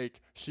allowed to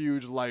make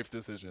huge life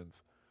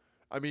decisions.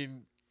 I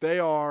mean, they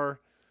are.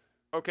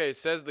 Okay,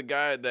 says the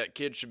guy that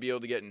kids should be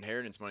able to get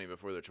inheritance money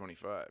before they're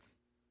 25.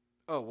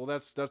 Oh well,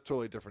 that's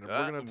totally different. And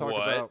we're gonna talk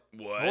what? about.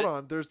 What? Hold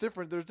on, there's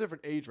different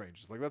age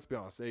ranges. Like, let's be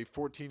honest, a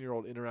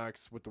 14-year-old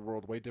interacts with the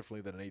world way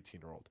differently than an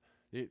 18-year-old.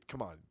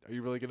 Come on, are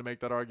you really gonna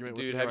make that argument?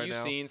 Dude, with me have right you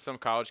now? seen some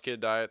college kid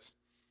diets?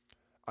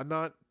 I'm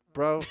not,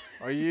 bro.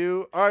 Are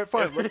you? All right,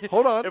 fine.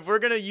 Hold on. If we're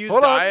gonna use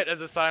Hold on. diet as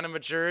a sign of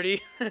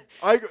maturity,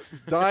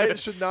 Diet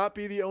should not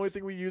be the only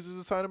thing we use as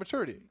a sign of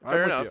maturity.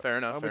 Fair I'm enough, with you. fair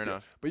enough, I'm fair with you.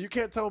 enough. But you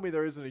can't tell me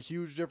there isn't a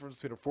huge difference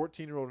between a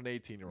 14-year-old and an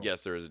 18-year-old.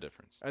 yes, there is a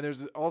difference. And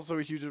there's also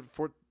a huge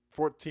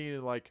 14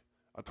 and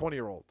a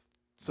 20-year-old.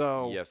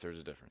 So yes, there's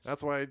a difference.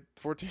 that's why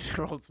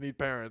 14-year-olds need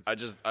parents. I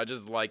just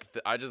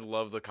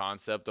love the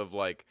concept of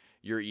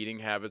your eating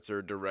habits are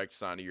a direct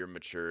sign of your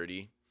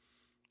maturity.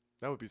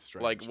 That would be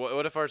strange. Like,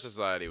 what if our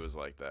society was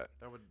like that?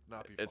 That would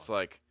not be. It's fun.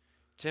 like,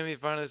 Timmy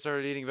finally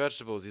started eating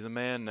vegetables. He's a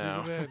man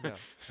now. He's a man now.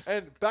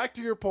 And back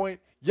to your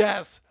point,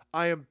 yes,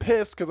 I am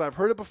pissed because I've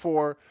heard it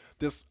before.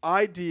 This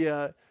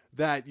idea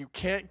that you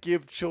can't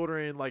give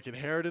children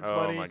inheritance Oh,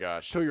 money my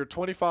gosh. till you're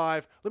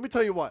 25. Let me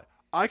tell you what.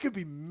 I could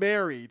be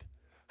married,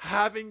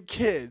 having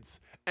kids,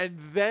 and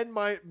then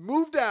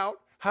moved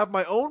out, have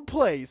my own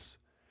place,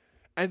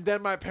 and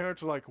then my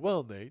parents are like,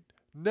 "Well, Nate,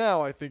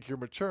 now I think you're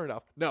mature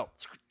enough." No,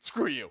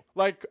 screw you.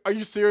 Like, are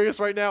you serious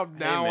right now?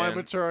 Now I'm man,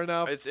 mature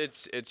enough.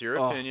 It's your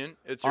Oh, opinion.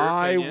 It's your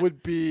I opinion.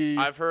 would be.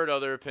 I've heard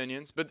other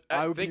opinions, but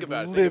I would think be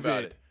about it. Think livid.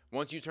 about it.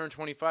 Once you turn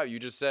 25, you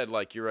just said,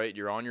 like, you're right.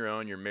 You're on your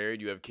own. You're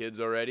married. You have kids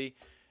already,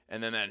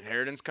 and then that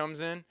inheritance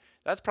comes in.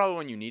 That's probably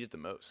when you need it the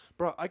most.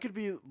 Bro, I could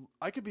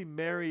be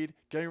married,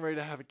 getting ready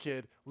to have a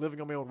kid, living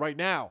on my own right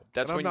now.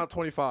 That's and I'm when not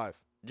 25.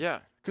 Yeah.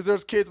 Because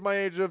there's kids my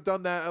age who have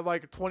done that at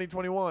like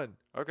 2021.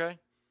 Okay.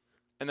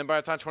 And then by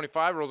the time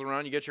 25 rolls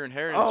around, you get your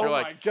inheritance. Oh You're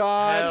my like,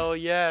 God. hell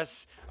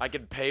yes, I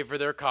could pay for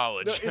their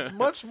college. No, it's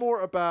much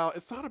more about,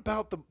 it's not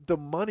about the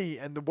money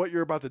and what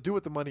you're about to do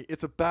with the money.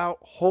 It's about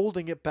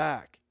holding it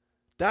back.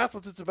 That's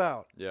what it's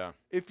about. Yeah.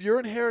 If your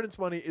inheritance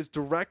money is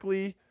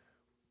directly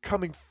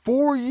coming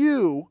for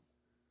you,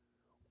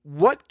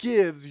 what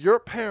gives your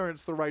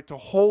parents the right to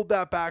hold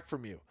that back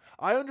from you?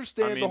 I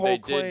understand I mean, the whole they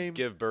claim. did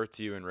give birth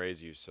to you and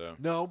raise you, so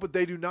No, but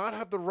they do not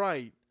have the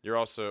right you're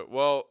also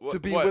well. to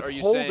be what are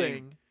you saying?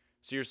 withholding.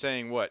 So you're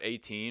saying what?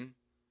 18?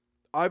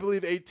 I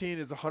believe 18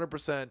 is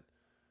 100%.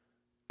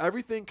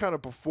 Everything kind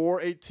of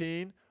before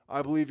 18,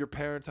 I believe your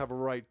parents have a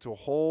right to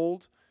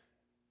hold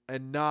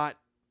and not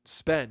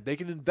spend. They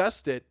can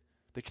invest it.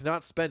 They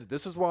cannot spend it.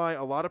 This is why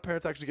a lot of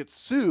parents actually get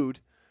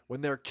sued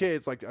when they're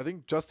kids. Like, I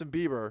think Justin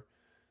Bieber,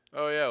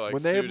 Oh yeah, like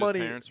when they have sued his money,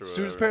 parents or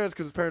sue his whatever. parents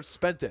because his parents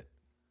spent it.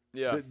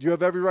 Yeah. You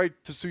have every right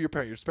to sue your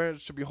parents. Your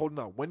parents should be holding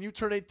out. When you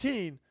turn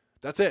 18,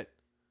 that's it.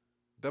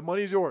 That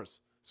money's yours.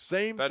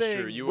 Same That's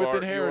thing true. You with are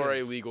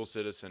inheritance. a legal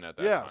citizen at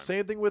that Yeah, time.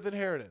 same thing with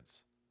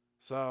inheritance.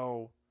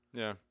 So,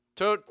 Yeah.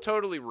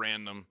 Totally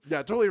random. yeah,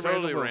 totally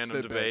Totally little random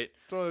snippet. debate.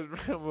 Totally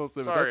random little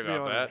snippet. Sorry That's me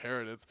about on that.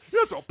 inheritance. You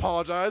don't have to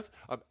apologize.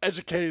 I'm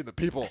educating the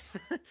people.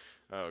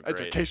 Oh, great.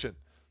 Education.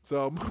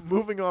 So,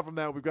 moving on from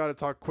that, we've got to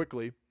talk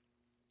quickly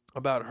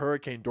about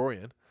Hurricane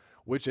Dorian,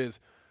 which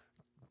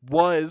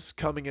was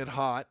coming in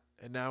hot,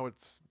 and now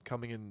it's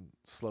coming in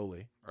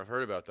slowly. I've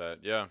heard about that.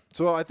 Yeah.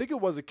 So I think it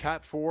was a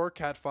Cat 4,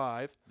 Cat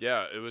 5,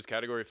 Yeah, it was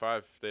Category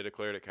 5. They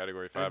declared it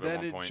Category 5 and at then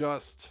one it point.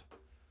 just,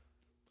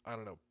 I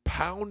don't know,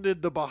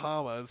 pounded the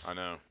Bahamas I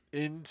know.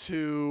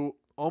 into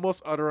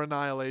almost utter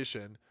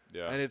annihilation,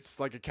 Yeah. and it's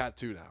like a Cat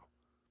 2 now.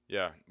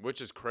 Yeah,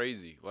 which is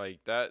crazy. Like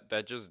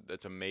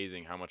that's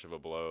amazing how much of a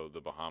blow the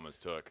Bahamas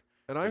took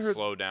And to I heard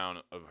slow down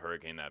a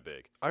hurricane that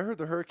big.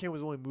 the hurricane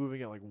was only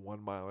moving at like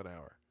 1 mile an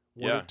hour.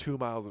 1 Yeah. or 2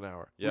 miles an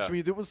hour. Yeah. Which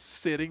means it was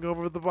sitting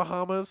over the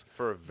Bahamas.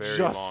 For a very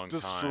Just long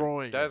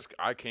destroying time. it.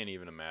 I can't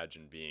even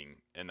imagine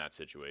being in that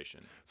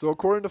situation. So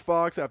according to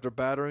Fox, after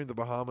battering the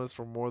Bahamas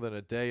for more than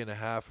a day and a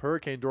half,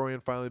 Hurricane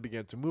Dorian finally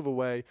began to move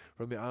away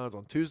from the islands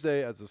on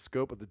Tuesday as the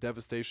scope of the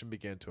devastation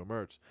began to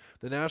emerge.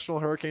 The National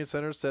Hurricane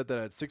Center said that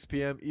at 6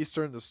 p.m.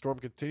 Eastern, the storm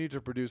continued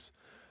to produce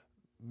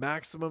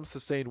maximum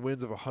sustained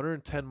winds of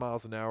 110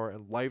 miles an hour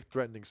and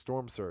life-threatening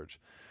storm surge.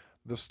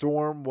 The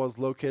storm was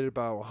located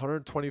about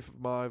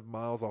 125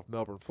 miles off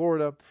Melbourne,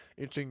 Florida,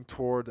 inching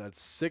toward at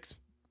 6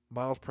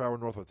 miles per hour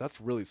northwest.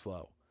 That's really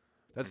slow.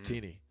 That's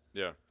teeny.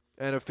 Yeah.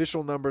 And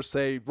official numbers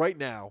say right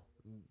now,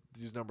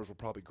 these numbers will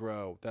probably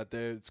grow, that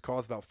it's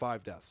caused about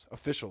 5 deaths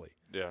officially.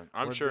 Yeah.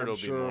 I'm sure it'll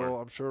be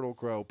more. I'm sure it'll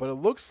grow. But it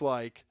looks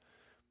like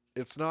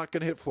it's not going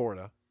to hit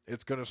Florida.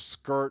 It's going to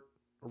skirt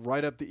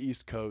right up the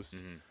East Coast,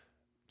 Mhm.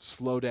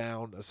 slow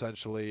down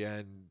essentially,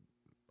 and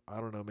I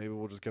don't know, maybe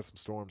we'll just get some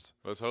storms.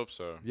 Let's hope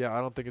so. Yeah,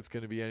 I don't think it's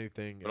going to be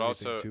anything But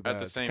anything also, too bad. at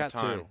the It's same Cat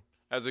time, 2.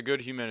 as a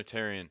good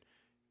humanitarian,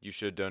 you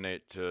should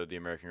donate to the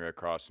American Red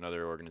Cross and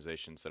other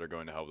organizations that are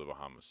going to help the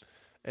Bahamas.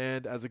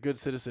 And as a good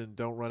citizen,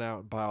 don't run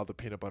out and buy all the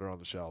peanut butter on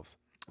the shelves.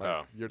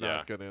 Oh, you're yeah.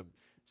 not going to.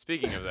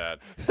 Speaking of that,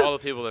 all the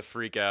people that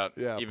freak out,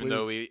 Yeah, even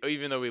though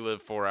we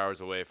live 4 hours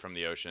away from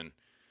the ocean,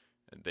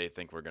 they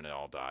think we're gonna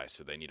all die,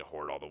 so they need to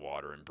hoard all the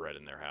water and bread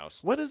in their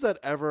house. When does that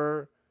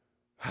ever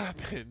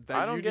happen? That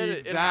I don't you get need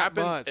it. It that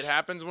happens. much? It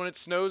happens when it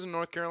snows in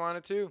North Carolina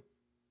too.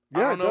 Yeah,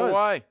 I don't it know does.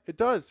 why. It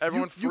does.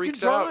 Everyone you freaks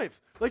can out.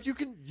 drive. Like you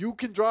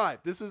can drive.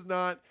 This is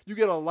not. You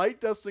get a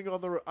light dusting on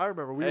the road. I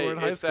remember we were in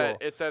high school.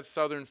 It's that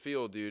southern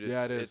feel, dude. It's,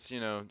 Yeah, it is.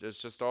 It's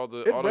it's just all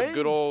the It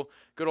good rains.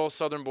 old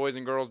southern boys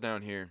and girls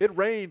down here. It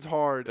rains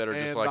hard, That are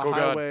and just like, the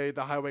 "Oh, God."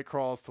 highway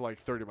crawls to like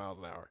 30 miles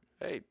an hour.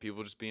 Hey,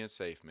 people just being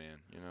safe, man.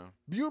 You know,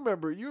 You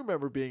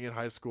remember being in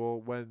high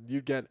school when you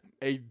get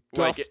a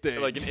like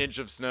dusting, like an inch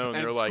of snow, and,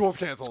 and they're like, school's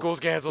canceled. "School's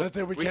canceled. That's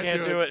it. We can't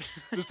can't do do it."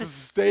 Just a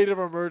state of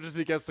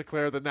emergency gets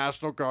declared. The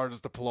National Guard is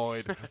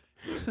deployed.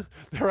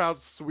 They're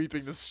out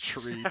sweeping the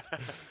streets.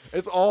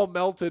 It's all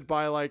melted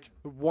by like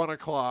 1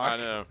 o'clock. I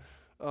know.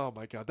 Oh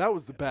my god, that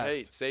was the best.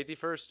 Hey, safety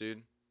first,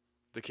 dude.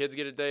 The kids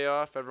get a day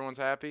off. Everyone's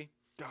happy.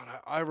 God,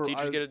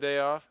 Teachers get a day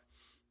off.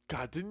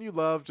 God, didn't you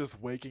love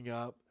just waking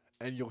up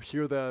and you'll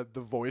hear the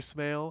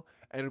voicemail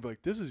and it'll be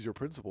like, "This is your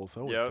principal,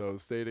 so and so,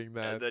 stating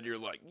that." And then you're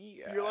like,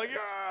 yeah. You're like,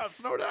 "Ah,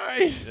 snow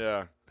day."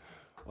 Yeah.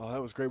 Oh,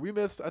 that was great. We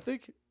missed. I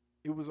think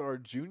it was our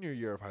junior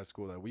year of high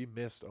school that we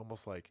missed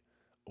almost like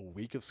a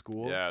week of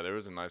school. Yeah, there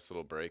was a nice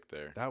little break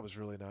there. That was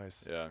really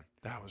nice. Yeah.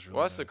 That was really.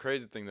 Well, that's nice. the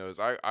crazy thing though is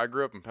I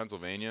grew up in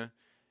Pennsylvania,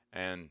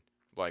 and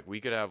like we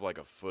could have like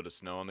a foot of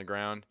snow on the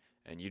ground,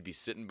 and you'd be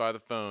sitting by the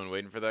phone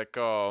waiting for that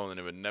call, and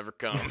it would never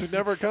come. It would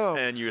never come.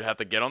 And you'd have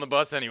to get on the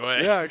bus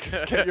anyway. Yeah,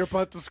 just get your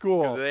butt to 'Cause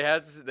school. they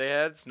had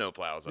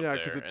snowplows up Yeah,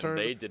 there, 'cause it and turned-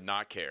 they did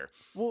not care.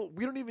 Well,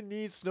 we don't even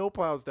need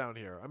snowplows down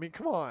here. I mean,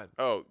 come on.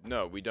 Oh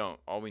no, we don't.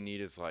 All we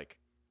need is like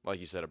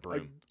you said, a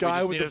broom.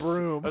 guy we just with need the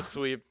broom. a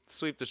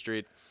sweep the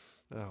street.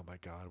 Oh my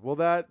God. Well,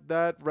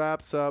 that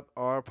wraps up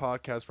our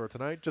podcast for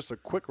tonight. Just a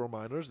quick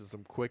reminders and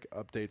some quick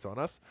updates on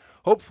us.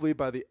 Hopefully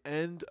by the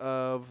end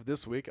of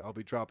this week, I'll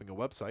be dropping a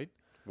website.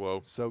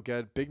 Whoa. So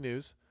get big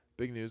news.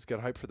 Get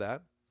hyped for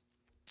that.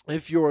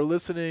 If you're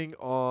listening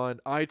on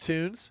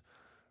iTunes,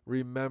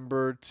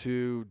 remember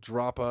to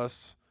drop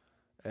us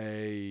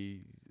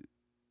a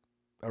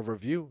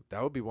review.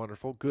 That would be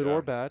wonderful, good Yeah.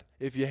 or bad.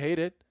 If you hate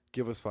it,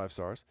 give us 5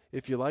 stars.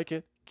 If you like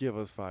it, give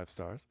us 5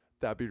 stars.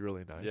 That'd be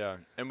really nice. Yeah,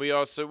 and we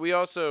also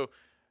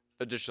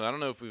additionally, I don't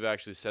know if we've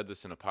actually said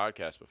this in a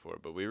podcast before,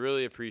 but we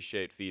really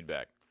appreciate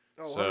feedback.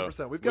 Oh, So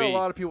 100%. We've got a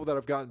lot of people that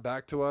have gotten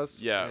back to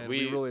us. Yeah, and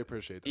we really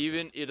appreciate that.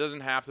 Even it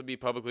doesn't have to be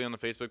publicly on the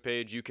Facebook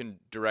page. You can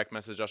direct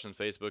message us on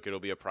Facebook. It'll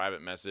be a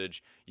private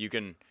message. You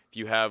can, if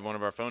you have one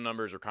of our phone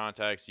numbers or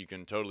contacts, you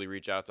can totally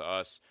reach out to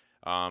us.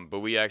 But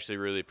we actually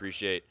really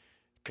appreciate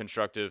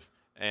constructive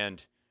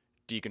and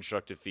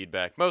deconstructive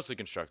feedback, mostly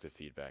constructive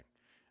feedback.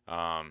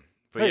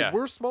 But hey, yeah,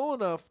 we're small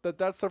enough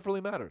that stuff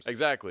really matters.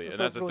 exactly, That and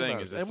that's stuff the really thing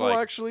matters. is it's and we'll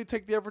like, actually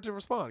take the effort to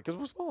respond because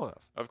we're small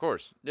enough. of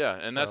course, yeah,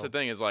 and that's the So-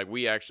 thing is like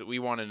we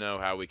want to know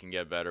how we can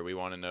get better. We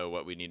want to know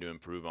what we need to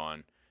improve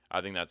on.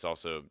 I think that's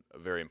also a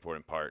very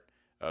important part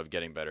of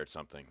getting better at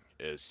something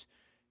is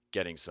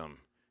getting some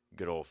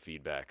good old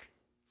feedback.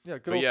 Yeah,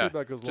 good But old yeah,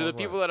 feedback goes a to long the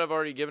people way. that have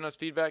already given us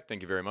feedback,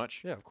 thank you very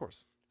much. Yeah, of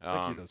course. Thank you,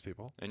 Um, those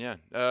people. And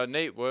yeah,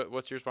 Nate,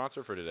 what's your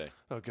sponsor for today?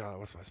 Oh God,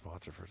 what's my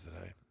sponsor for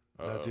today?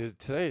 Uh-oh. Dude,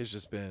 today has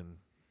just been.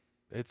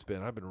 I've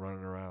been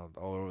running around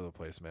all over the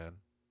place, man.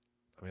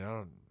 I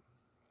mean,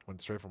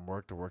 went straight from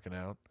work to working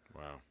out.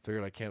 Wow.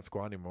 Figured I can't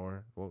squat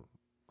anymore. Well,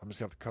 I'm just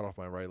gonna have to cut off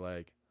my right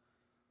leg.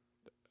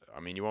 I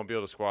mean, you won't be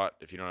able to squat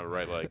if you don't have a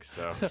right leg.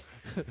 So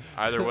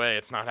either way,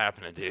 it's not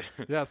happening, dude.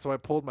 Yeah, so I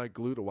pulled my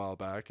glute a while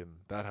back, and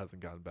that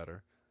hasn't gotten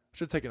better. I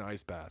should take an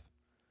ice bath.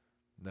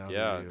 Now that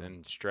Yeah, you-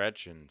 and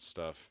stretch and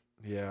stuff.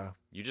 yeah,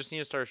 You just need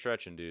to start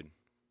stretching, dude.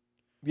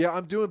 yeah.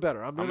 I'm doing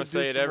better. I'm I'm gonna do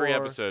say it some every more-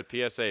 episode.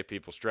 PSA,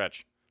 people,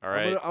 stretch. All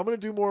right. I'm gonna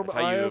do more. That's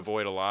how you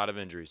avoid a lot of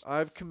injuries.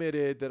 I've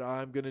committed that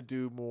I'm gonna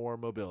do more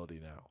mobility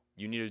now.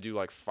 You need to do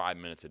like 5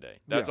 minutes a day.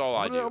 That's Yeah, all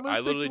I I'm gonna- do. I'm gonna I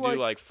stick literally to, do like-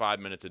 like 5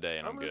 minutes a day,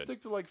 and I'm I'm gonna good.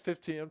 stick to like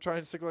 15. I'm trying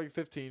to stick to like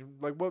 15.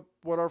 Like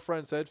what our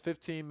friend said,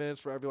 15 minutes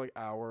for every like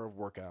hour of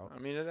workout. I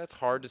mean, that's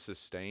hard to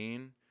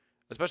sustain,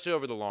 especially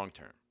over the long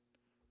term.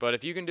 But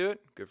if you can do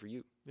it, good for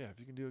you. Yeah, if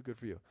you can do it, good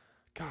for you.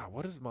 God,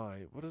 what has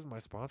my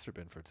sponsor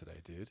been for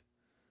today, dude?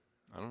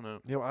 I don't know.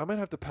 You know, I might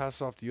have to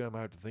pass off to you. I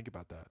might have to think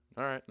about that.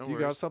 All right, no do you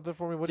worries. got something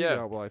for me? What do Yeah, you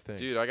got? Well, I think.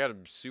 Dude, I got a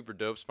super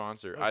dope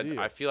sponsor. Oh, do you?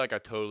 I feel like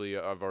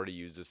I've already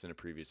used this in a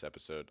previous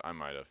episode. I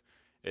might have.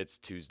 It's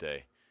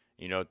Tuesday.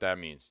 You know what that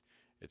means?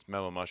 It's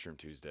Mellow Mushroom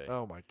Tuesday.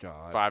 Oh my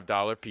God.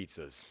 $5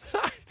 pizzas.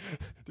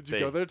 Did you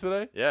go there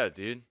today? Yeah,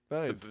 dude.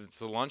 Nice. It's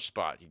a lunch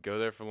spot. You go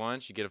there for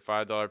lunch. You get a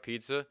 $5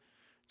 pizza.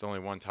 It's only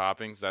one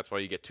topping, so that's why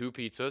you get 2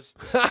 pizzas.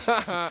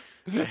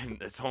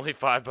 And it's only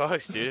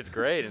 $5, dude. It's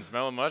great. And it's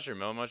Mellow Mushroom.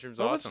 Mellow Mushroom's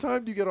How awesome. much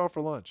time do you get off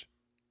for lunch?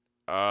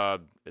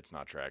 It's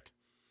not tracked.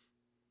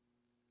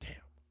 Damn.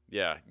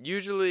 Yeah,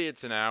 usually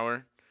it's an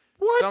hour.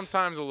 What?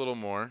 Sometimes a little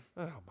more.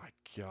 Oh my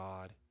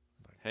God.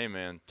 Hey,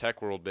 man,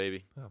 tech world,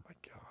 baby. Oh my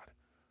God.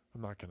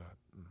 I'm not gonna.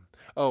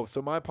 Oh,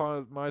 so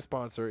my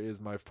sponsor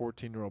is my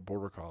 14-year-old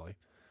border collie,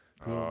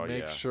 who Oh,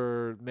 makes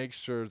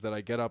sure that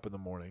I get up in the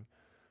morning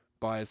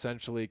by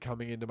essentially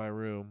coming into my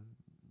room.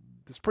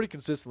 It's pretty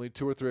consistently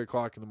 2 or 3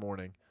 o'clock in the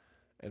morning,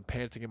 and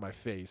panting in my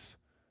face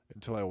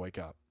until I wake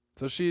up.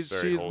 So she's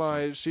Very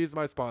wholesome.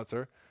 my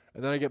sponsor,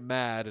 and then I get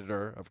mad at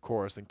her, of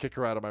course, and kick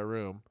her out of my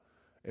room.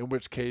 In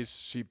which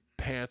case she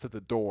pants at the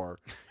door,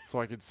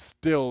 so I can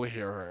still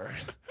hear her.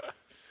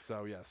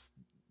 So yes,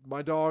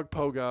 my dog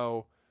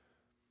Pogo,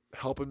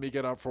 helping me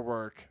get up for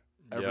work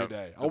every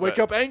day. Yep. I'll wake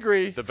up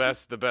angry. The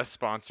best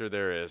sponsor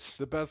there is.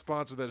 The best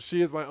sponsor that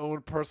she is my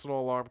own personal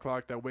alarm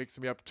clock that wakes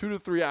me up 2 to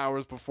 3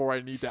 hours before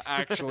I need to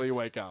actually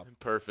wake up.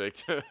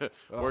 Perfect.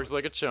 Oh, Works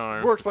like a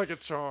charm. Works like a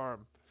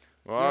charm.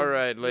 Well, all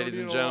right, You don't ladies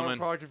need and an alarm gentlemen.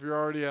 clock if you're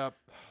already up.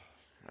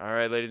 All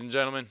right, ladies and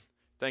gentlemen.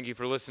 Thank you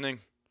for listening.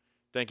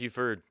 Thank you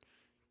for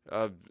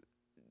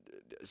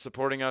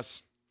supporting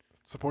us.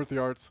 Support the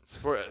arts.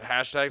 Support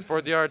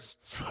the arts.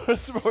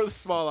 Support the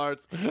small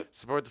arts.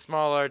 Support the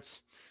small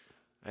arts.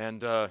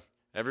 And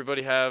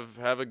everybody have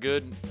a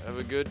good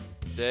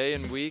day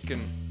and week,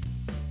 and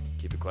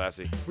keep it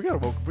classy. We gotta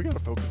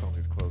focus on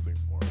these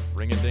closings more.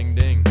 Ring a ding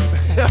ding.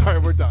 All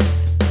right, we're done.